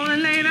gentleman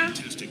calling later.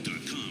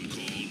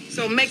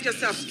 So make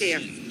yourself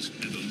scarce.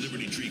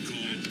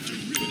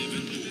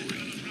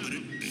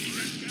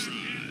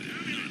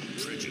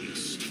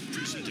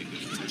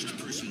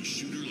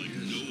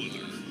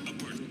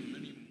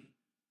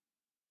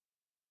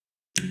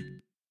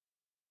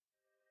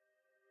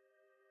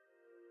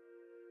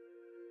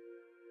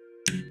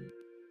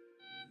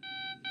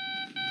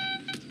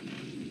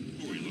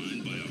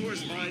 Of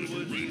course,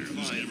 Vinewood means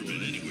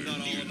Vinewood. It's not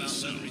all about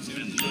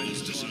self-defense.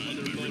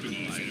 Other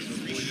motorcycles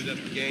avoided up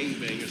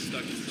gangbangers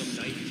stuck in some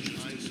 90s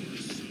time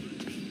source.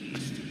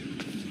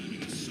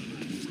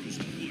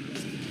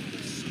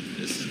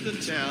 This is the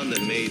town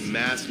that made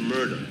mass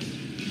murder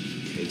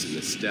into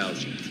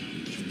nostalgia.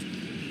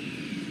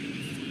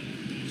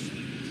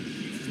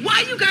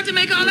 Why you got to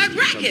make all that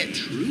racket?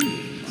 True. The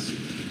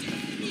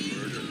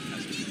murder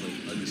has become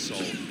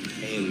unsolved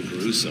and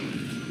gruesome.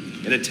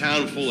 In a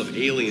town full of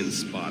alien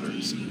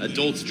spotters,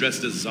 adults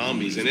dressed as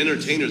zombies, and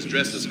entertainers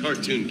dressed as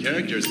cartoon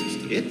characters,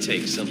 it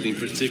takes something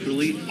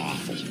particularly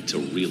awful to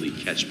really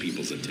catch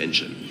people's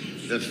attention.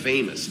 The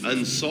famous,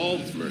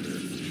 unsolved murder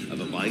of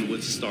a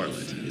Vinewood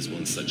starlet is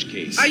one such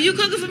case. Are you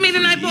cooking for me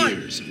tonight, boy? For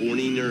years,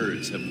 horny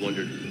nerds have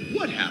wondered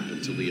what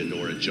happened to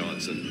Leonora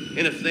Johnson,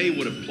 and if they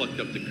would have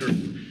plucked up the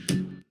courage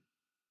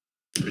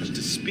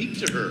to speak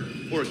to her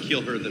or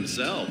kill her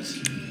themselves.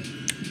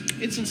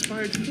 It's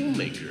inspired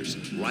filmmakers,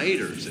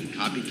 writers, and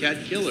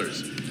copycat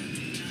killers.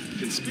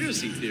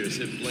 Conspiracy theorists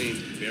have blamed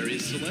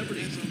various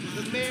celebrities.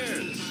 The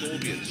mayor, the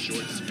Soviets,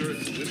 short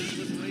skirts, women's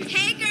liberation.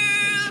 Hey,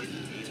 girl!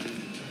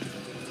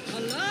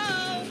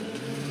 Hello?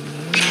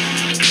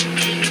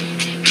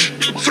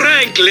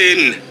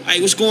 Franklin! Hey,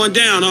 what's going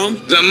down,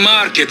 The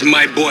market,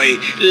 my boy.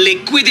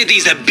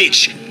 Liquidity's a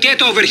bitch.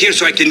 Get over here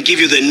so I can give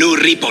you the new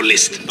repo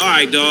list. All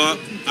right, dog.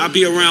 I'll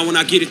be around when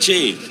I get a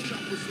chance.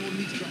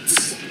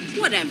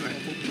 Whatever.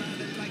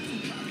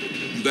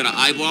 You got an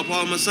eyeball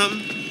problem or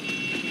something?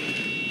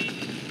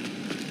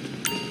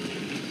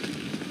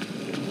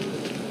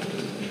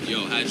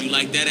 Yo, how'd you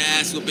like that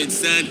ass whooping,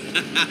 son?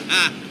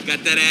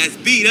 Got that ass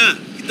beat, huh?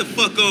 Get the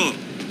fuck on.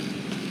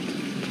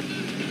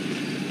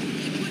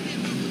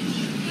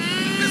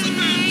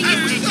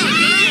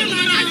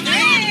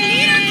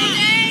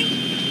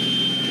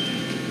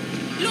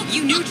 Look,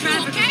 you knew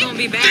traffic was gonna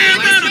be bad.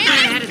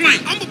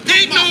 I'm gonna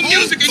put no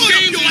music and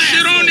games and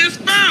shit on this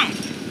phone.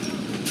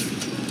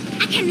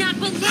 I cannot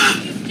believe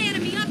you're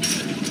standing me up.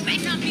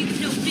 Better not be with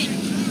no bitch.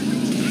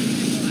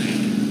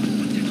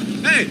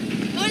 Hey!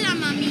 Hola,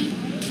 mami.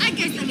 I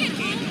guess you get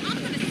home, I'm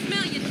gonna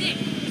smell your dick.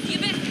 You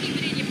better keep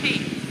it in your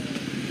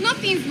pants.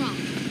 Nothing's wrong.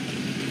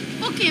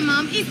 Okay,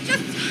 Mom, it's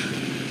just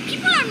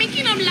people are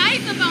making up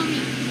lies about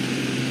me.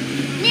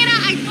 Mira,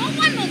 I don't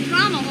want no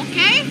drama,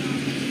 okay?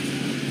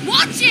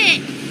 Watch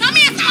it! Tell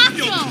me it's hot.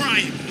 You're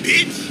crying,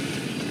 bitch!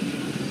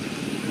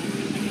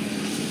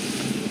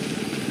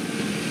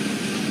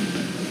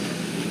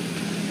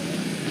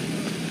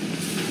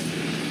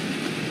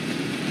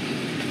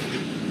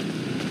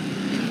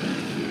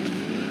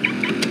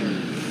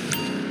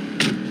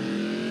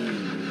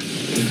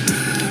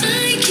 I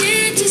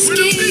can't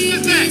escape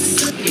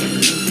this.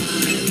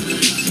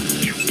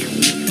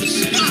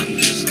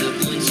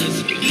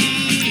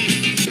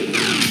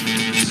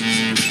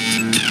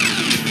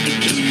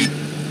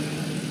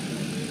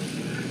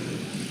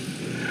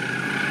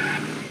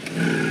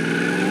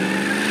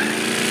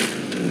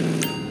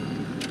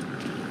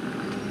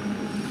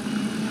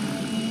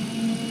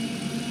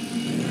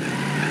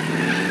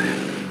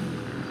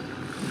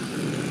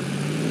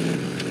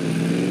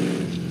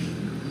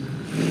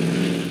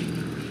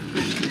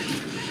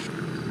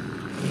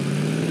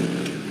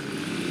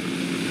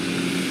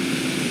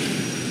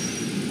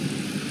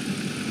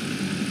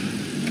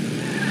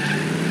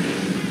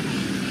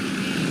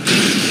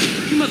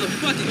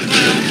 Motherfucking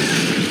clown.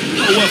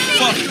 Oh, well,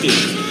 fuck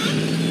this.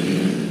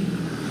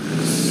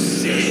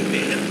 Shit,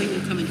 man. When you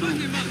coming home?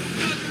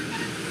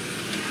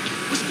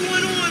 What's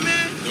going on,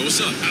 man? Yo,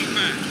 what's up? I'm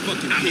fine.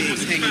 Fucking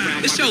pigs hanging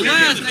around. It's your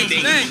last night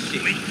today. I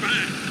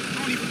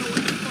don't even know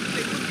what the fuck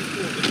they looking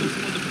for, but those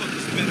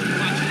motherfuckers better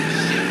watch this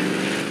shit.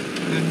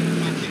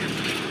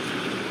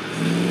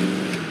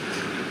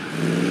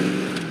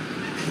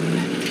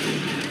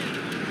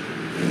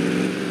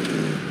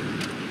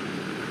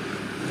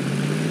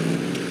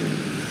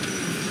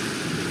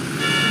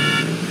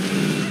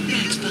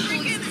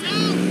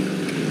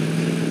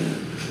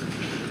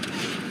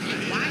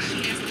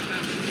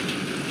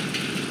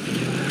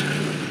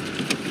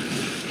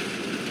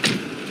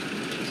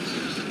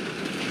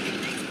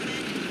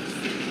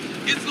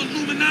 It's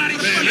Illuminati.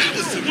 Man, that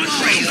was some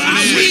crazy.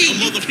 A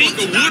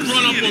motherfucker would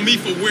run up on me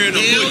for wearing a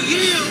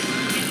hoodie.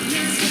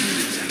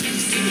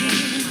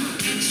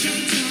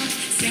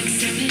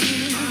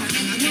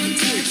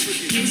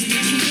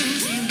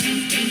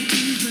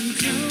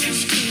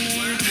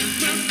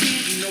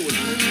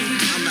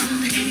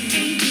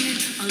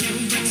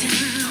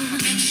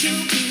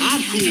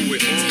 I'm cool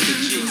with all the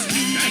chicks.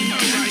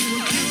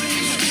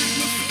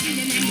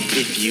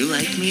 If you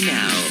like me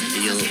now,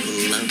 you'll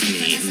love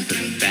me in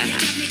the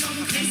back.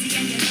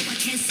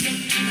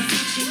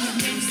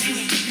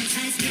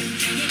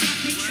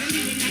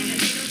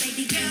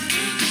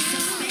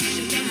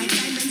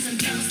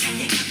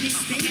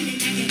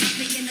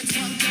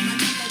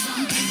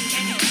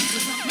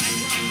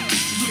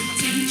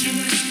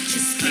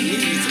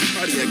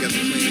 Party I got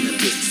playing at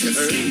this, you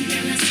heard?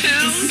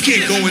 You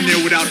can't go in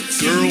there without a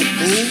girl,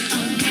 fool.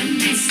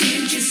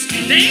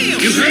 Damn!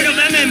 You heard of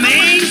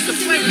MMA?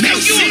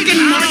 Mexican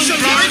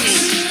martial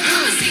arts?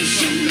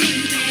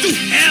 To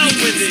hell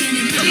with it!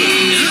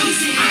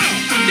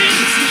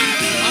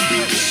 I'll be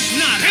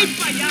snot. Hey,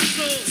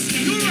 payaso!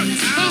 You're a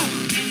cow!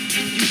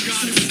 You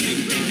gotta stay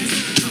ready.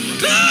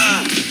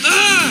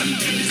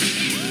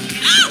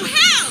 Oh,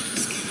 hell!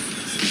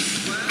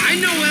 I I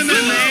know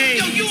MMA.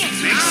 Yo, you a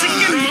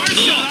Mexican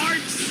martial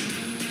arts.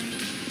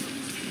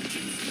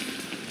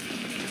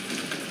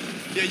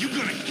 Yeah, you're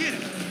gonna get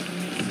it.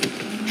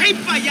 Hey,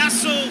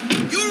 payaso,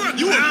 you're a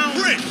clown.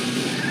 prick.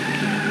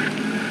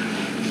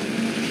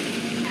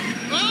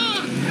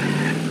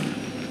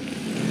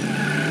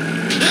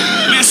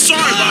 Man,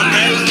 sorry about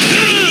that.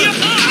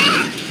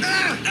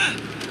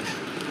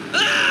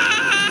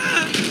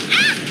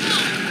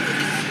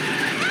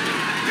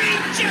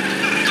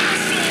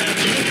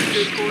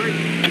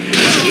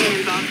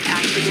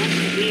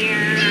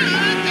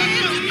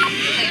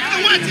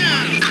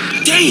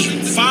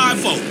 Damn,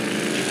 5-0.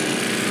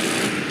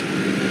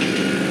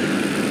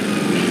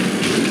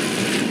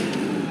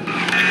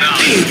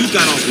 Damn, you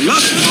got off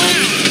lucky,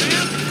 homie.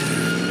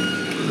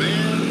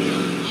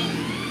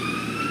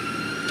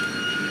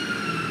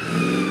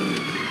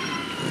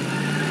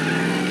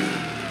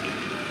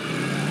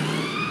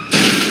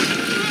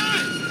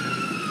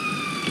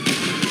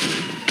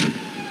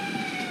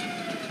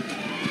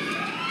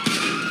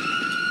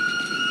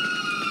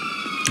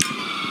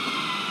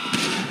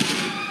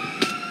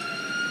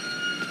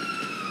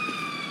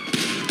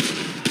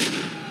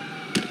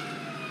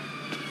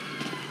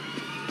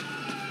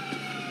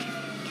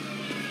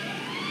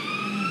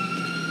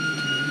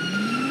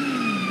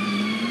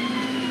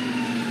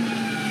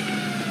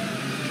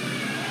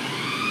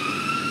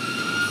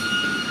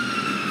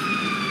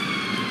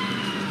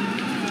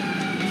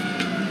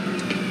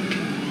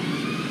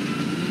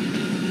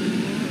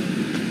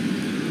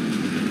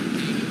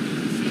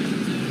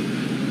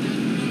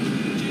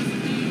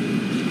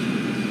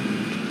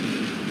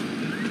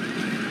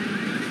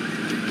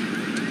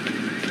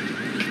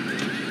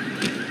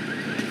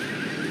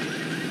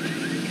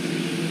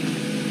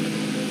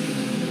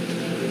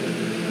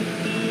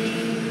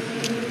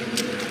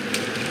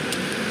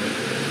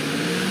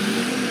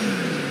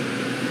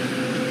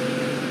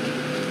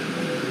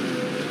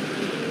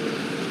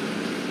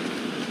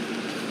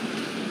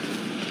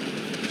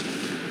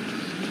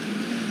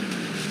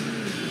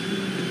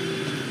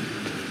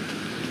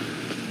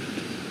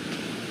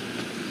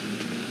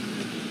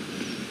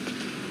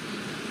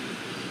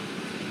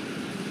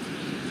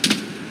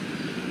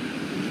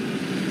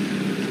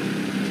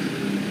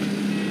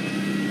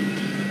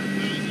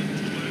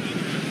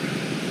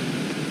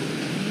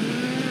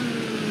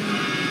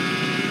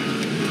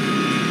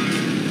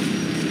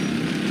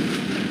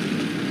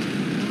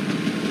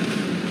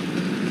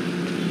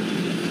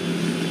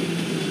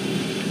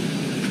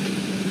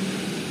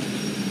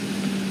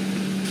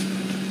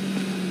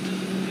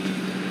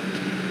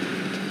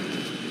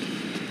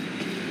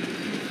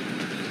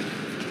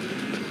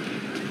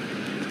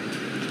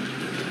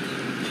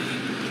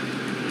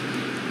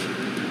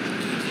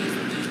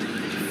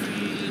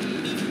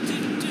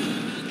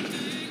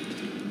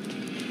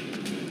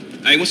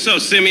 Hey, what's up,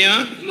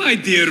 Simeon? My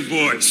dear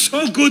boy,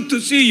 so good to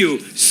see you.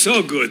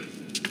 So good.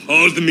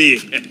 Hold me.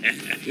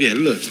 Yeah,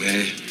 look,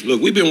 man. Look,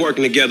 we've been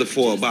working together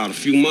for about a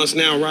few months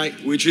now, right?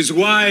 Which is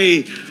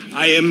why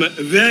I am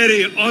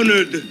very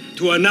honored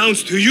to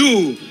announce to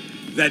you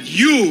that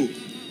you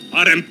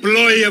are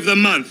Employee of the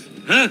Month.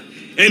 Huh?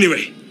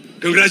 Anyway,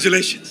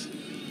 congratulations.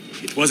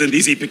 It wasn't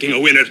easy picking a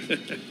winner.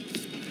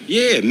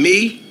 Yeah,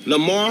 me,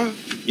 Lamar,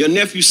 your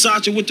nephew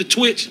Sacha with the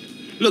Twitch.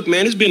 Look,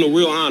 man, it's been a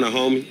real honor,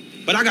 homie.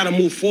 But I gotta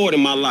move forward in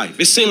my life.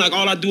 It seems like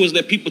all I do is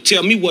let people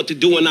tell me what to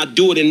do and I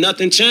do it and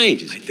nothing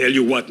changes. I tell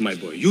you what, my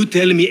boy, you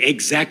tell me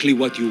exactly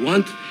what you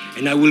want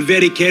and I will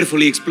very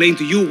carefully explain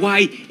to you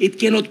why it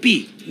cannot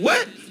be.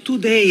 What?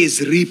 Today is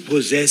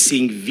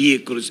repossessing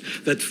vehicles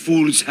that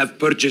fools have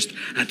purchased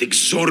at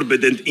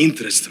exorbitant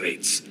interest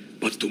rates.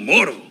 But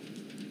tomorrow,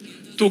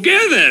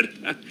 together,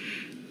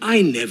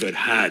 I never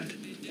had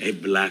a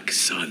black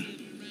son.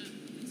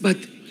 But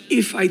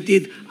if I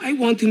did, I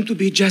want him to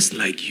be just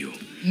like you.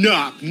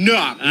 Knock,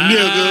 knock,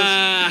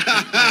 niggas.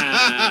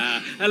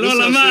 Hello, What's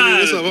Lamar. up,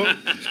 What's up,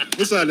 homie?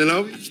 What's up, then,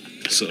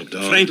 homie? What's up,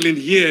 dog? Franklin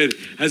here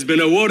has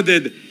been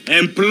awarded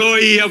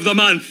Employee of the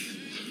Month.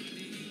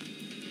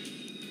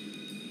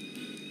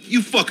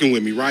 You fucking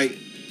with me, right?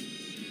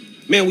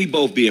 Man, we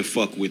both being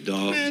fucked with,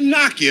 dog. Man,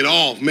 knock it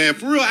off, man.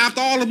 For real, after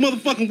all the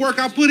motherfucking work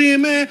I put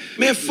in, man.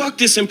 Man, fuck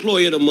this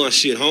Employee of the Month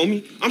shit,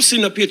 homie. I'm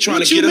sitting up here trying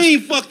What to you get mean,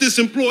 fuck this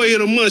Employee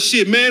of the Month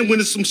shit, man? When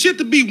there's some shit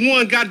to be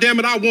won,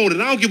 goddammit, I want it.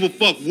 I don't give a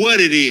fuck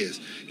what it is.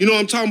 You know what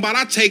I'm talking about?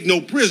 I take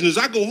no prisoners.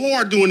 I go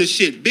hard doing this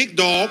shit. Big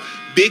dog,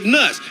 big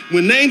nuts.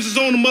 When names is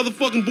on the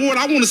motherfucking board,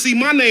 I want to see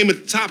my name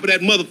at the top of that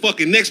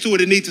motherfucking next to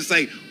it. It needs to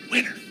say,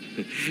 winner.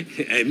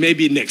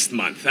 Maybe next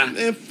month, huh?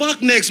 Man, fuck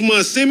next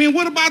month, Simeon.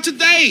 What about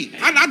today?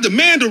 I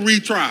demand a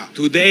retrial.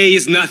 Today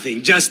is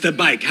nothing, just a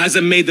bike.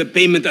 Hasn't made a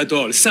payment at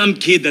all. Some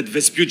kid at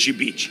Vespucci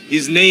Beach.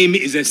 His name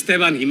is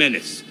Esteban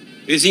Jimenez.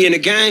 Is he in a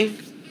gang?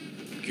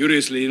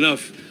 Curiously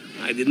enough,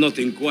 I did not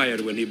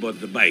inquire when he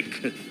bought the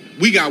bike.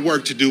 We got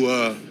work to do,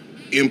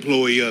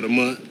 Employee of the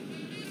Month.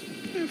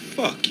 Man,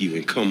 fuck you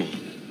and come on.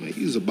 Man,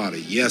 he's about a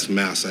yes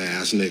mouse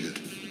ass nigga.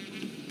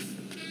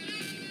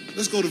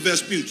 Let's go to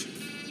Vespucci,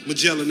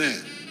 Magellan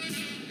Ave.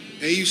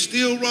 And you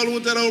still rolling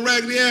with that old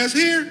raggedy ass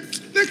hair?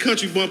 That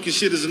country bumpkin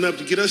shit is enough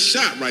to get us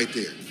shot right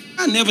there.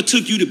 I never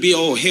took you to be an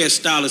old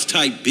hairstylist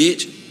type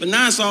bitch, but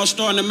now it's all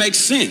starting to make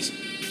sense.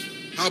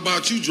 How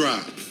about you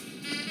drive?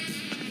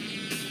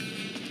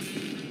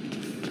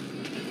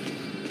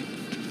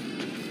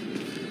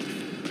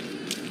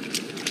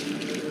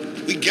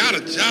 We got a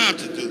job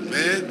to do,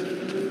 man.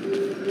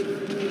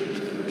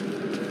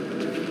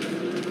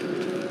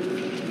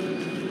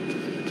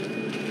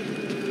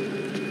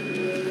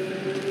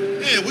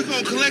 Man, we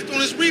gonna collect on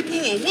this repo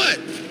or what?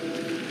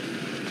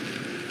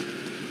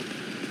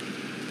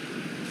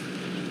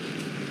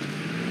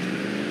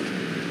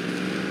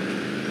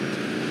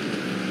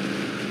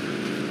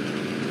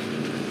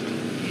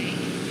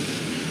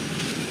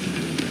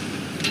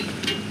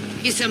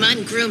 You some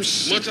ungroomed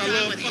shit Much I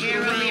love with fucking hair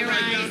over around your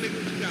right now, eyes.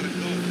 nigga. We gotta go.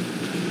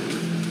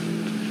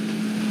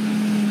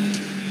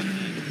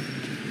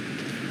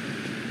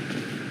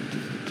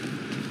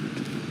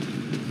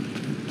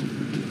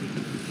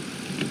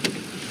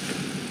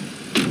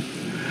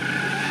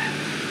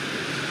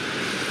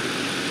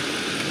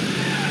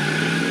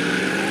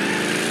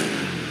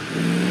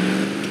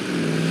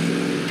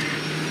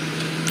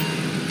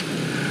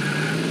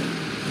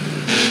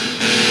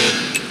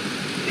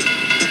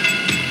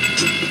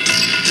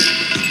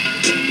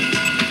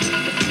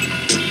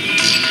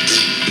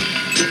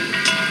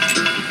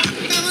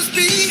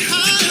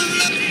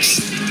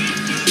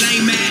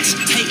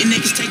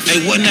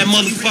 Hey, wasn't that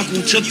motherfucker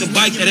who took the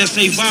bike that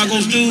S.A.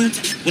 Vagos dude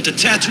with the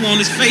tattoo on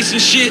his face and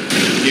shit?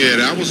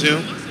 Yeah, that was him.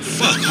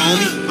 Fuck,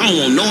 homie. I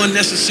don't want no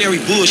unnecessary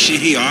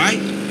bullshit here, all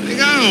right? Nigga,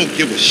 I don't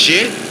give a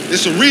shit.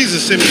 It's a reason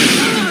Simeon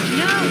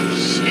No,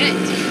 shit.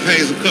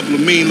 pays a couple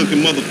of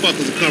mean-looking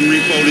motherfuckers to come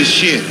repo this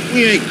shit.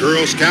 We ain't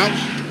Girl Scouts.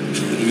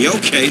 In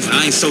your case,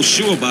 I ain't so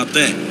sure about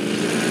that.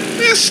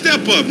 Man,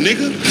 step up,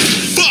 nigga.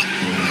 Fuck!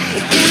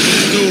 Of course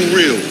this dude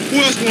real. Who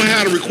else gonna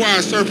have to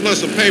require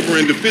surplus of paper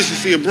and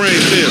deficiency of brain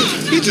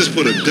cells? He just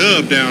put a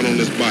dub down on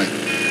this bike.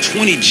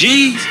 20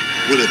 G's?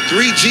 With a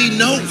 3G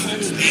note?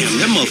 Damn,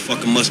 that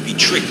motherfucker must be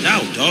tricked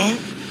out, dawg.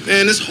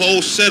 Man, this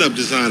whole setup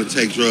designed to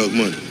take drug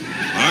money.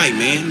 All right,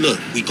 man, look,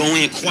 we go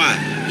in quiet.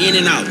 In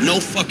and out, no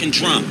fucking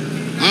drama.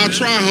 I'll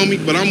try,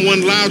 homie, but I'm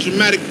one loud,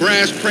 dramatic,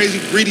 brass, crazy,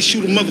 greedy,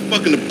 shoot a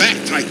motherfucker in the back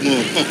type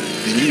motherfucker.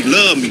 And you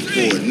love me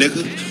for it,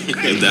 nigga.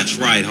 That's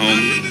right,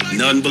 homie.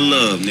 Nothing but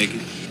love, nigga.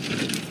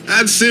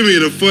 That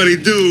Simeon a funny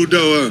dude,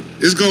 though.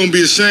 It's gonna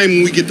be a shame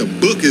when we get to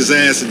book his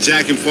ass and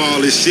jack him for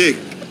all this shit.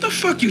 What the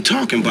fuck you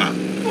talking about?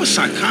 You a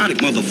psychotic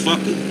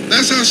motherfucker.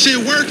 That's how shit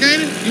work,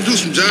 ain't it? You do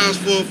some jobs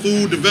for a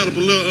fool, develop a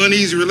little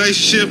uneasy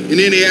relationship, and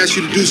then they ask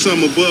you to do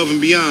something above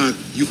and beyond.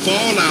 You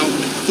fall out,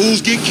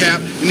 fools get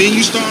capped, and then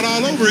you start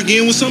all over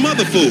again with some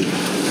other fool.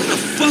 Where the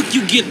fuck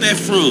you get that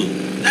from?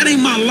 That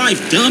ain't my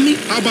life, dummy.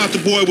 How about the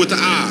boy with the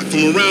eye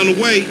from around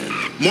the way?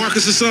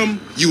 Marcus or something?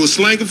 You was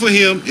slanking for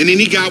him, and then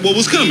he got what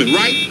was coming,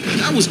 right?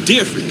 That was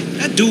different.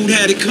 That dude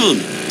had it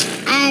coming.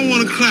 I don't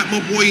want to clap my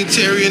boy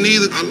Interior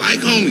neither. I like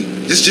homie.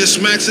 This just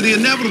smacks of the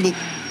inevitable.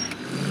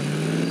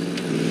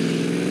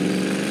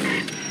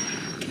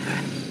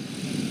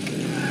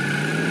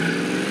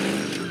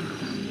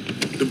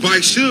 The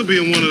bike should be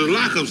in one of the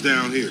lockups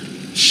down here.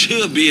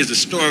 Should be is the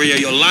story of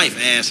your life,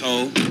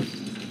 asshole.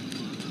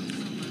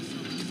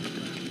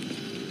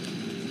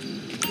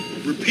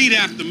 Repeat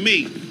after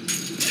me.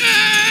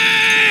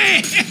 Hey!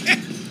 I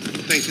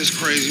think this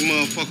crazy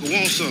motherfucker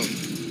wants something.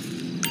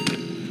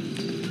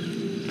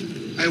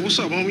 Hey, what's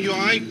up, homie? You all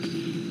right?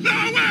 No,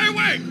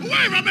 wait!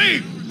 Away from me!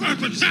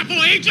 For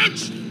example,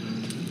 agents?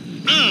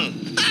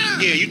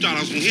 Yeah, you thought I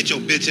was gonna hit your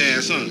bitch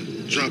ass, huh?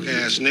 Drunk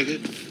ass nigga.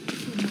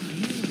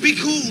 Be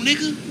cool,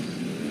 nigga.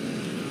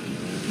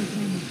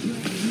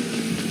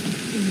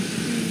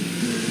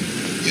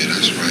 Yeah,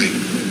 that's right.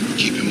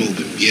 Keep it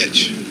moving,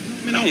 bitch.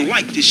 Man, I don't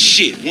like this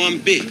shit one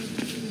bit.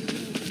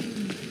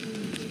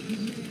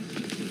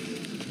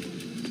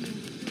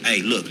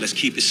 Hey, look, let's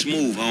keep it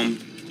smooth, homie.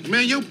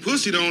 Man, your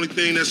pussy the only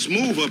thing that's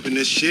smooth up in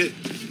this shit.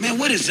 Man,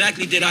 what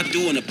exactly did I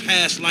do in a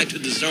past life to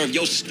deserve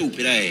your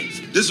stupid ass?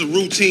 This is a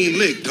routine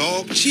lick,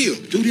 dog. Chill.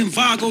 Do them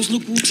Vagos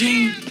look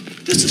routine?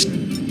 This is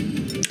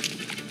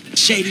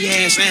shady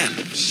ass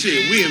apple.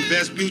 Shit, we in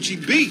Vespucci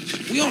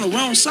Beach. We on the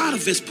wrong side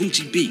of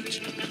Vespucci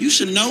Beach. You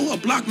should know a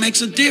block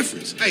makes a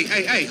difference.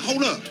 Hey,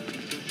 hold up.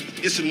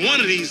 It's in one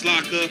of these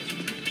lockups.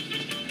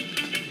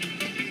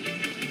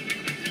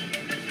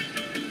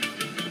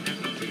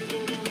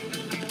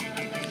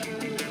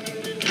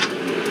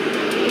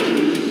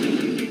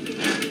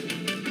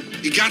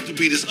 It got to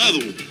be this other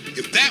one.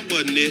 If that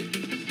wasn't it,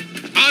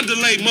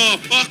 underlay,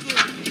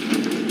 motherfucker.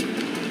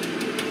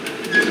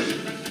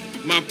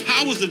 My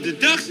powers of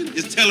deduction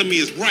is telling me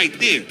it's right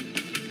there.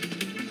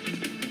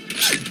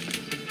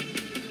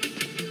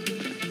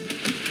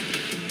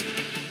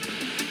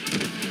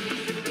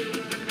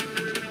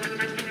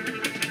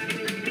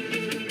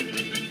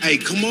 Hey,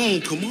 come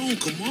on. Oh,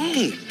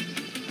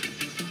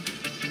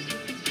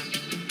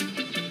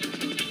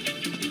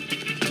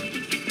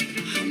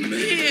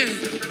 man.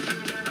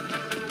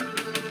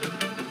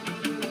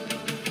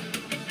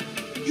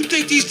 You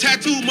think these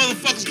tattooed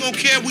motherfuckers gonna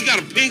care we got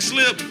a pink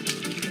slip?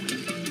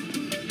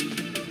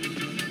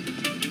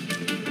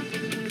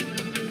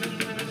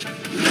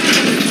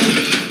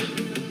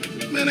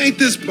 Man, ain't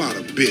this about a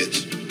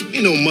bitch?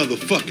 Ain't no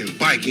motherfucking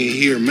bike in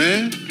here,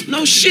 man.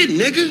 No shit,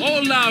 nigga.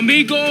 Hola,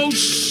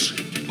 amigos.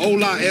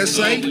 Hola,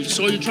 S.A. We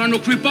saw you trying to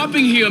creep up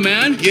in here,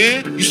 man.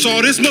 Yeah? You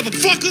saw this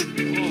motherfucker?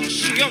 Oh,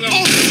 shit.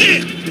 Oh,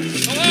 shit!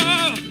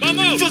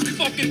 Vamos!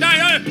 Fucking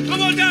down.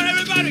 Come on down,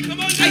 everybody. Come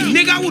on down. Hey,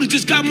 nigga, I would've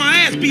just got my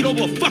ass beat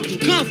over a fucking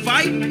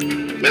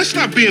gunfight. Man,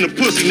 stop being a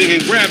pussy, nigga,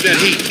 and grab that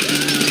heat.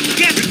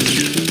 Get it.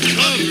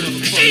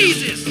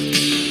 Jesus!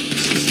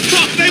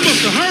 Fuck, they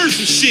must have heard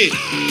some shit.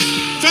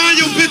 Find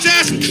your bitch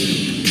ass.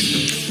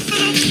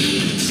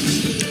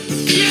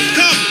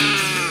 Come.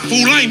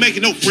 Fool, I ain't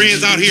making no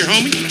friends out here,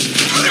 homie.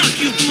 Fuck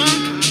you,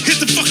 punk. Hit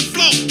the fucking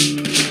floor.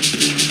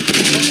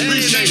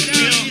 Appreciate it,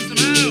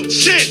 Bill.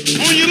 Shit,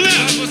 on your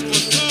left.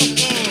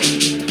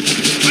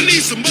 I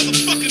need some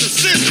motherfucking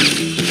assistance.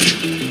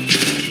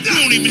 You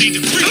don't even need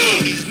to creep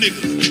on these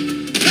niggas.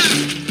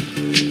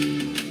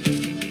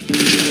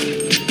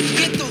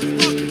 Get the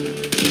fuck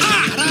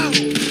out.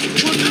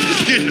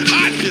 It's getting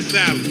hot in this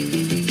alley.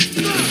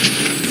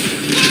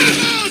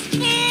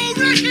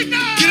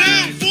 Get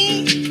out,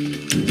 fool!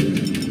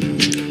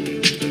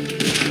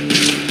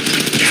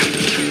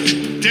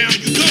 Down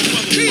you go,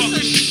 motherfucker. Piece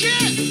of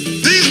shit.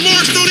 These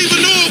marks don't even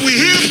know what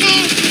we're here for.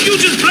 You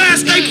just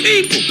blast they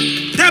people.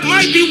 That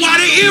might be why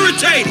they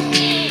irritated.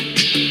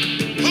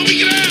 Homie,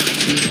 get out!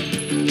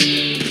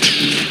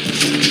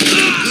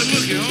 Good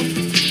looking, homie.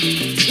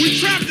 We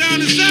trapped down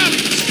this alley.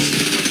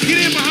 Get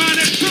in behind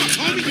that truck,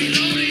 homie.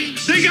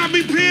 They got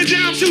me pinned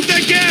down. Shoot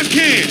that gas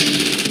can.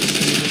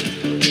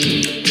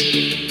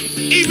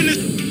 Even this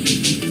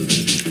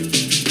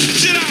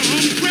shit out,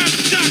 homie. Grab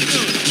the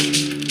shotgun.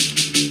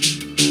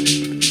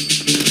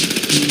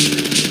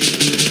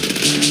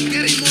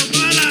 Getting more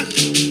balas.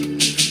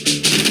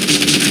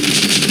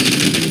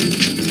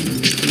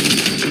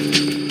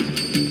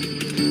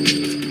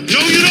 No,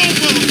 you don't,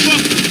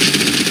 motherfucker.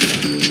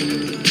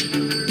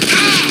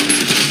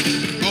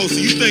 Ah! Oh, so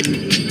you think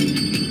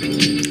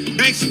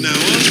gangster now,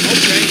 huh?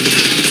 Okay.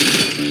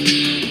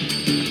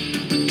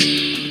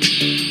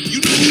 You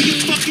know who you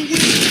fucking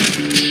with.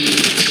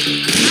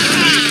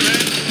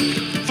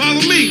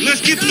 Follow me.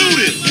 Let's get through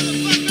this.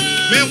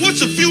 Man,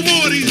 what's a few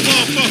more of these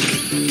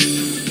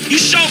motherfuckers? You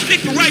sure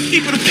picked the right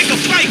people to pick a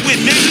fight with,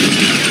 nigga.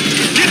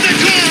 Get that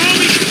car,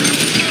 homie.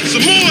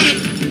 Some more of them.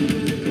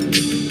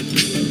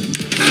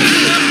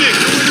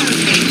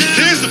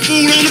 There's the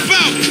fool on the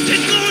balcony.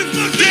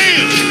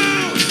 Damn.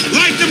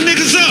 Light them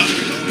niggas up.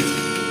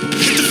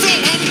 Hit the floor,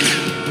 homie.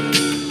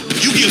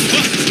 You give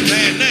Buster a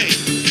bad name.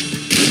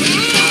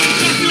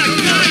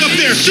 Up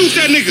there, shoot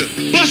that nigga.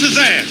 Bust his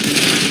ass.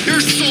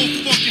 You're so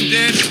fucking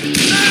dead.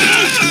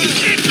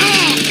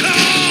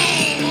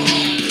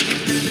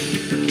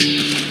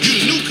 You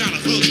the new kind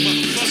of hood,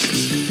 motherfucker.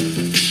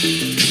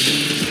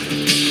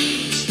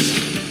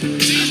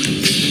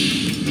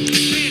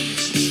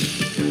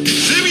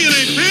 Simeon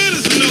ain't paying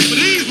us enough for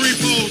these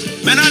repos.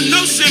 Man, I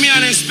know Simeon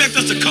didn't expect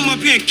us to come up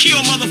here and kill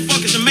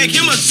motherfuckers and make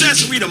him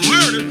accessory to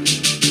murder.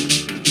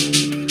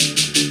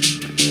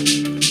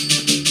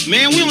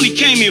 Man, we only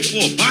came here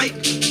for a bite.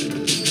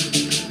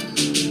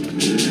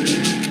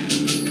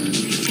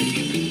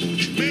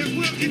 Man,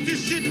 we'll get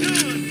this shit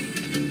done.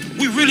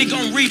 We really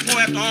gonna repo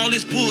after all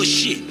this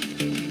bullshit.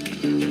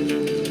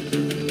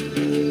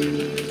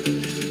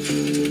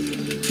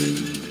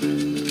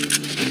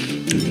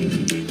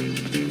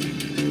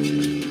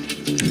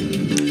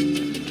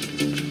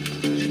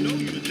 You know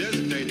you were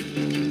designated.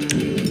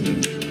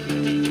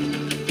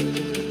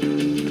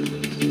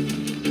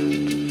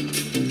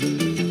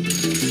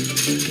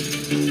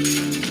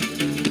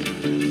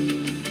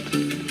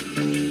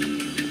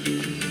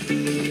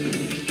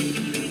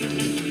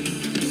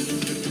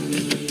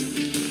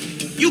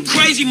 You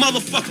crazy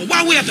motherfucker.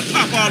 Why we have to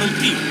pop all them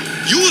people?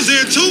 You was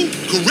there too.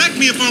 Correct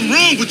me if I'm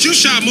wrong, but you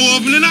shot more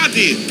of them than I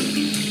did.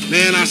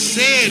 Man, I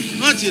said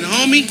punch it,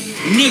 homie.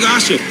 Nigga, I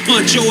should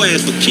punch your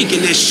ass for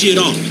kicking that shit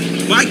off.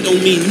 Bite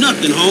don't mean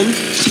nothing, homie.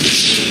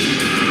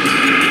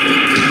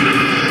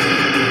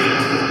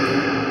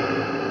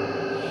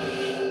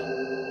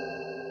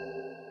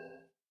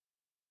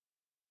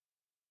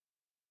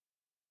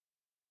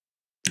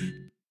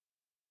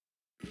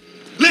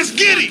 Let's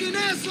get it!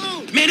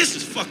 Man, this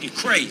is fucking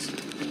crazy.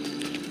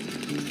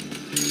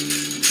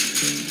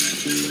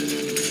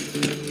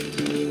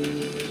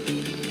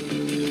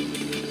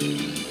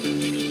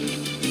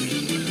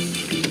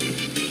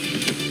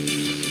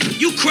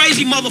 You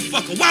crazy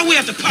motherfucker. Why we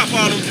have to pop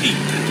all them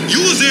people?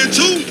 You was there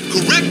too.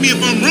 Correct me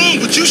if I'm wrong,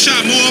 but you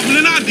shot more of them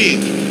than I did.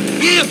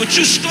 Yeah, but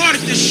you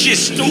started this shit,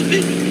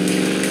 stupid.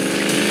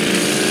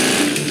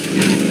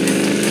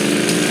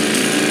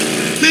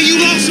 Man, you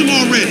lost him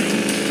already.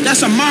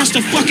 That's a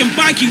monster fucking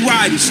bike you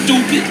riding,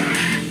 stupid.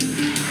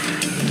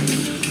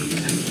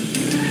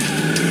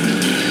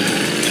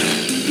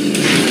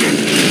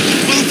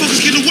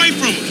 Motherfuckers getting away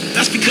from him.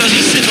 That's because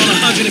he's sitting on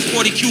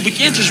 140 cubic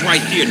inches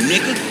right there,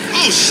 nigga.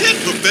 Oh shit,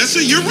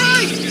 Professor, you're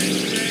right.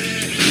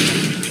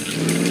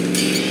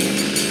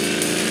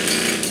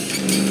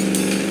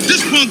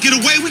 This punk get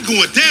away, we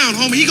going down,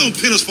 homie. He gonna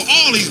pin us for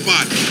all these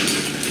bodies.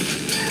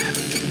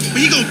 But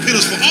he gonna pit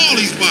us for all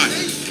these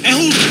bodies. And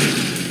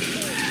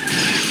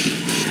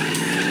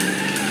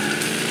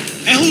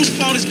whose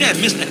fault is that,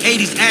 Mr.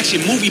 80s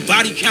action movie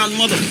body count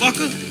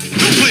motherfucker?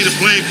 Don't play the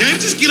blame game.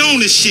 Just get on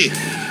this shit.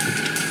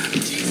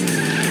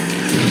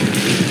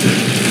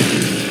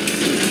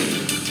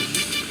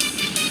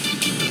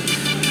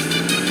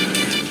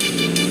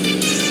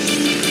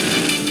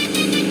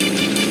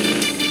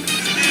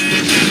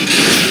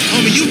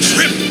 Homie, you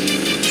tripping.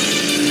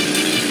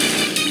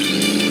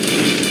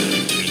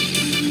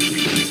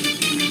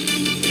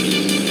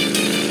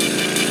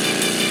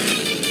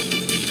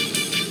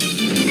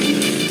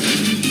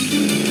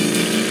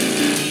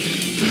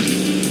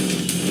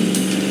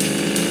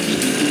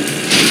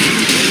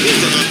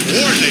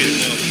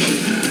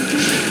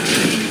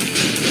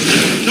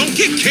 Don't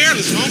get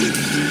careless, homie.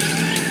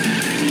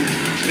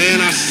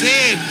 Man, I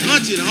said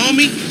punch it,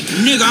 homie.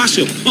 Nigga, I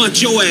should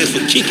punch your ass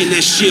for kicking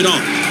that shit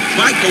off.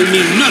 Bike don't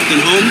mean nothing,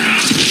 homie.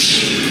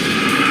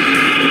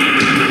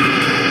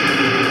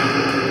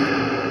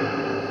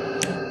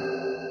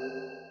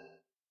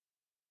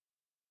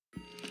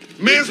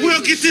 May as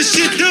well get this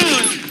shit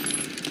done.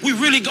 We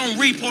really gonna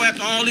repo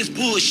after all this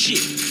bullshit.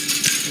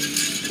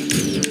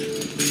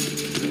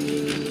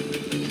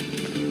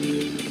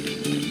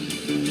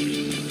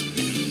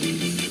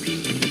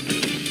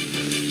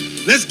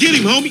 Let's get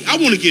him, homie. I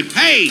want to get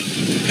paid.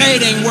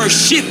 Paid ain't worth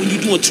shit when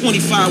you doing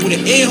 25 with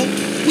an L.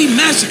 We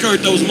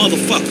massacred those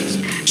motherfuckers.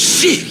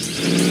 Shit.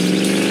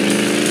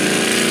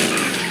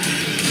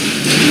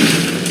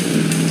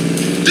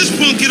 This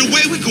punk get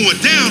away, we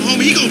going down,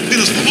 homie. He gonna pin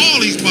us for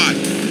all these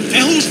bodies.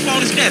 And whose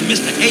fault is that,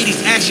 Mr.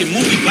 80s action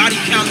movie body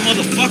count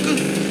motherfucker?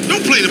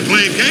 Don't play the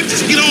blame game.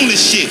 Just get on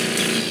this shit.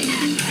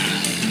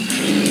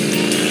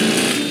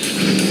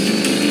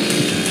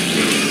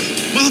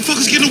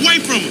 Motherfuckers getting away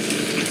from him.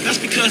 That's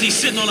because he's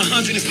sitting on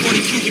 140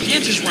 cubic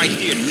inches right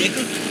there,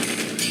 nigga.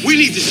 We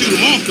need to shoot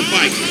him off the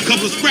bike. A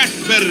couple of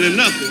scratches better than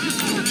nothing.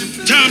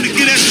 Time to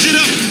get that shit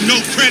up,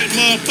 no credit,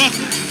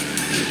 motherfucker.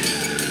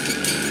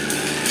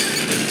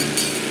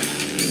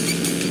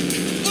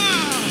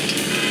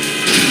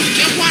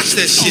 Can't watch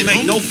that shit, Don't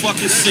make homie. no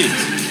fucking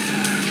sense.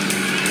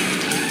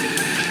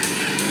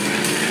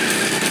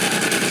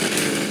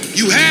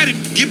 You had it.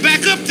 Get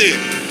back up there.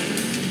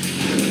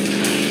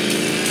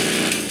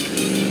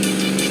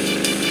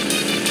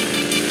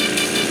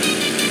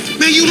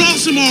 Man, you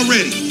lost him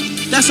already.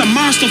 That's a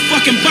monster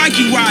fucking bike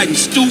you riding,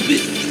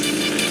 stupid.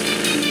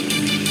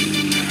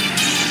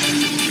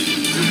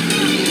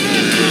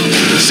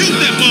 Shoot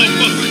that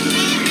motherfucker.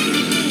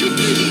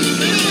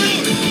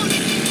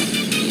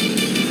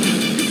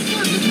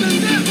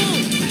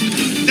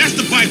 That's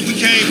the bike we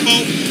came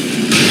for.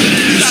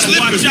 You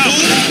watch out.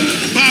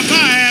 Fool.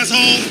 Bye-bye,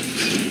 asshole.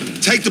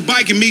 Take the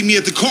bike and meet me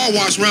at the car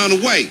wash round the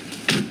way.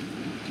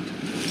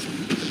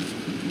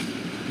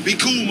 Be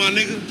cool, my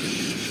nigga.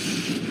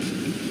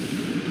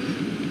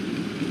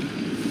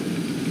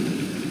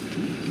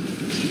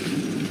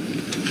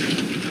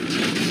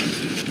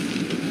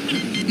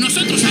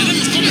 Nosotros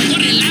sabemos cómo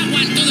corre el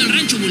agua en todo el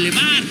Rancho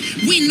Boulevard.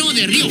 We know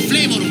de Río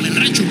Flavor o el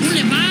Rancho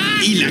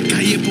Boulevard. Y la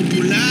calle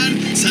popular.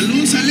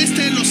 Saludos al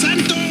este de Los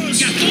Santos.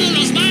 Y a todos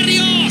los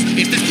barrios.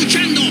 Está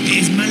escuchando.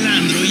 Es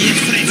malandro y es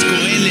fresco.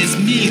 Él es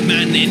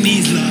Milkman en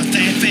Isla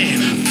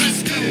FM.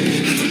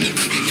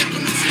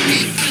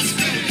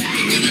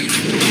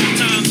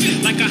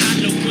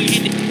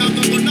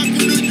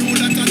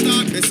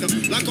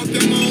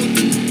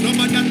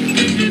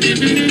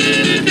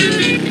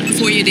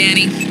 For you,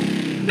 Danny.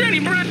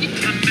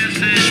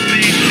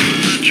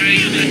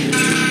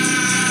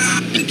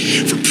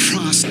 For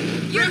pros.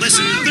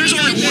 Listen, there's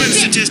only one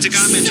statistic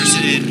I'm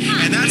interested in,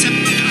 and that's a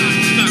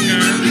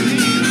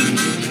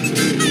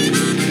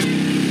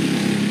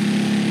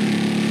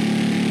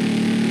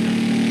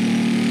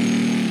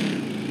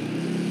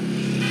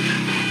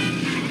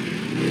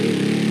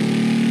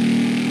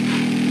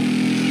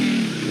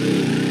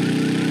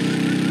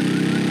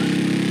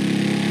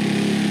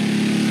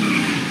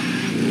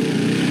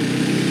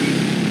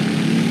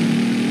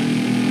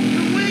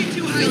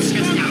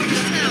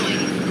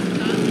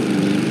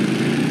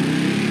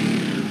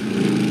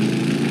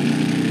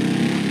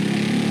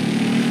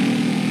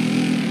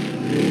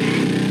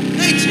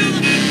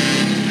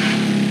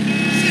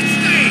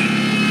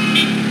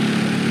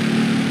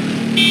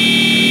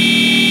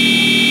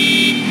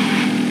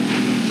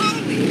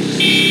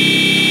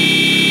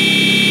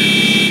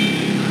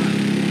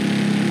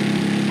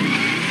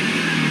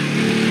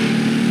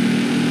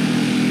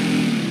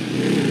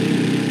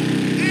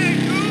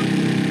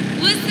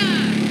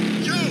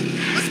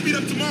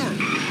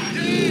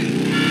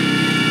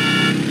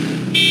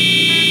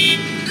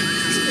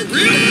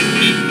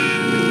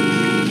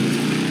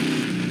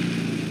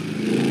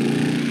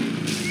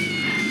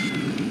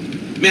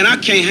Man, I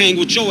can't hang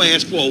with your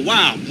ass for a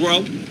while, bro.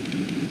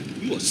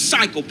 You a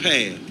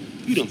psychopath.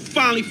 You done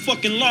finally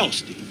fucking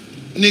lost it.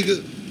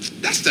 Nigga,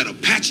 that's that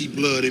Apache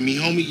blood in me,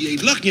 homie. You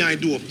ain't lucky I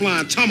ain't do a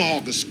flying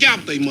tomahawk and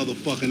scalp they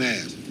motherfucking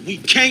ass. We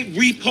can't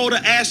repo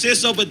the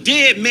assets of a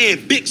dead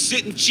man, big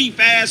sitting chief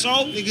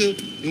asshole.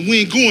 Nigga, and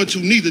we ain't going to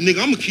neither,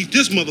 nigga. I'm gonna keep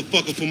this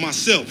motherfucker for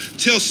myself.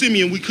 Tell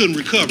Simeon we couldn't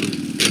recover.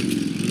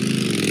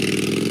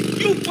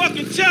 You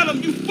fucking tell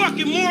him, you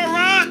fucking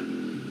moron!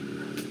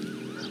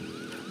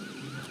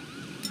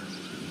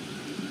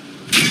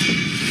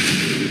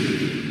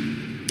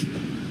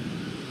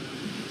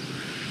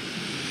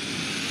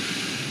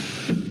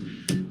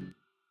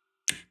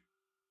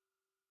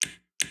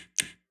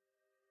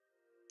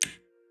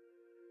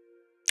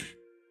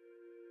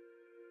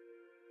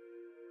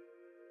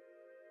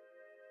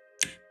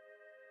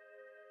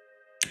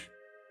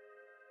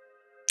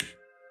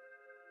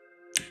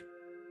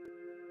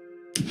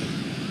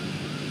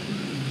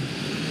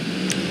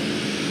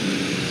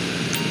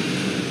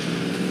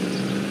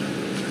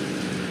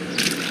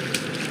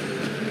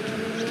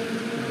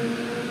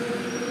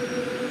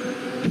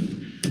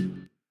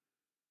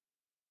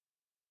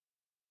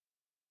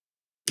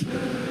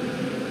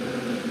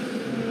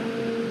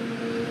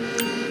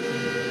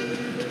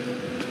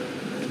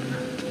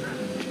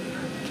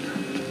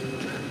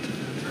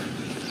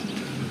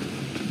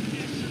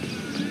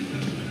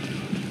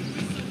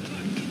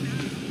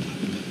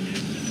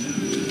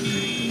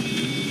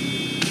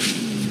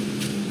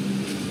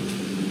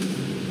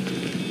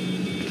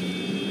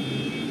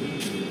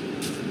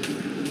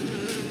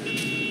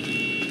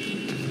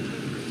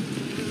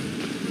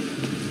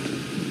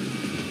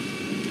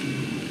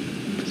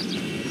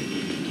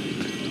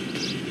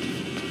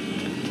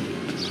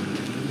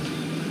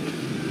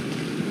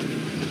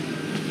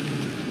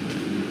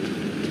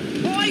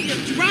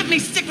 You drive me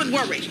sick with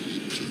worry.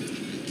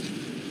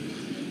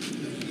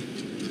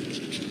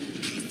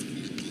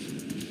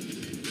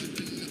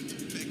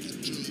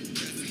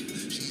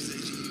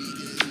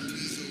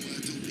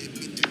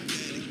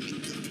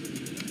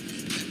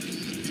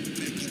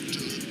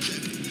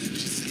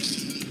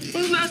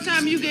 When was the last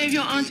time you gave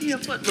your auntie a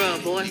foot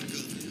rub, boy?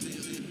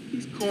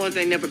 These corns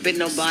ain't never bit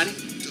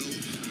nobody.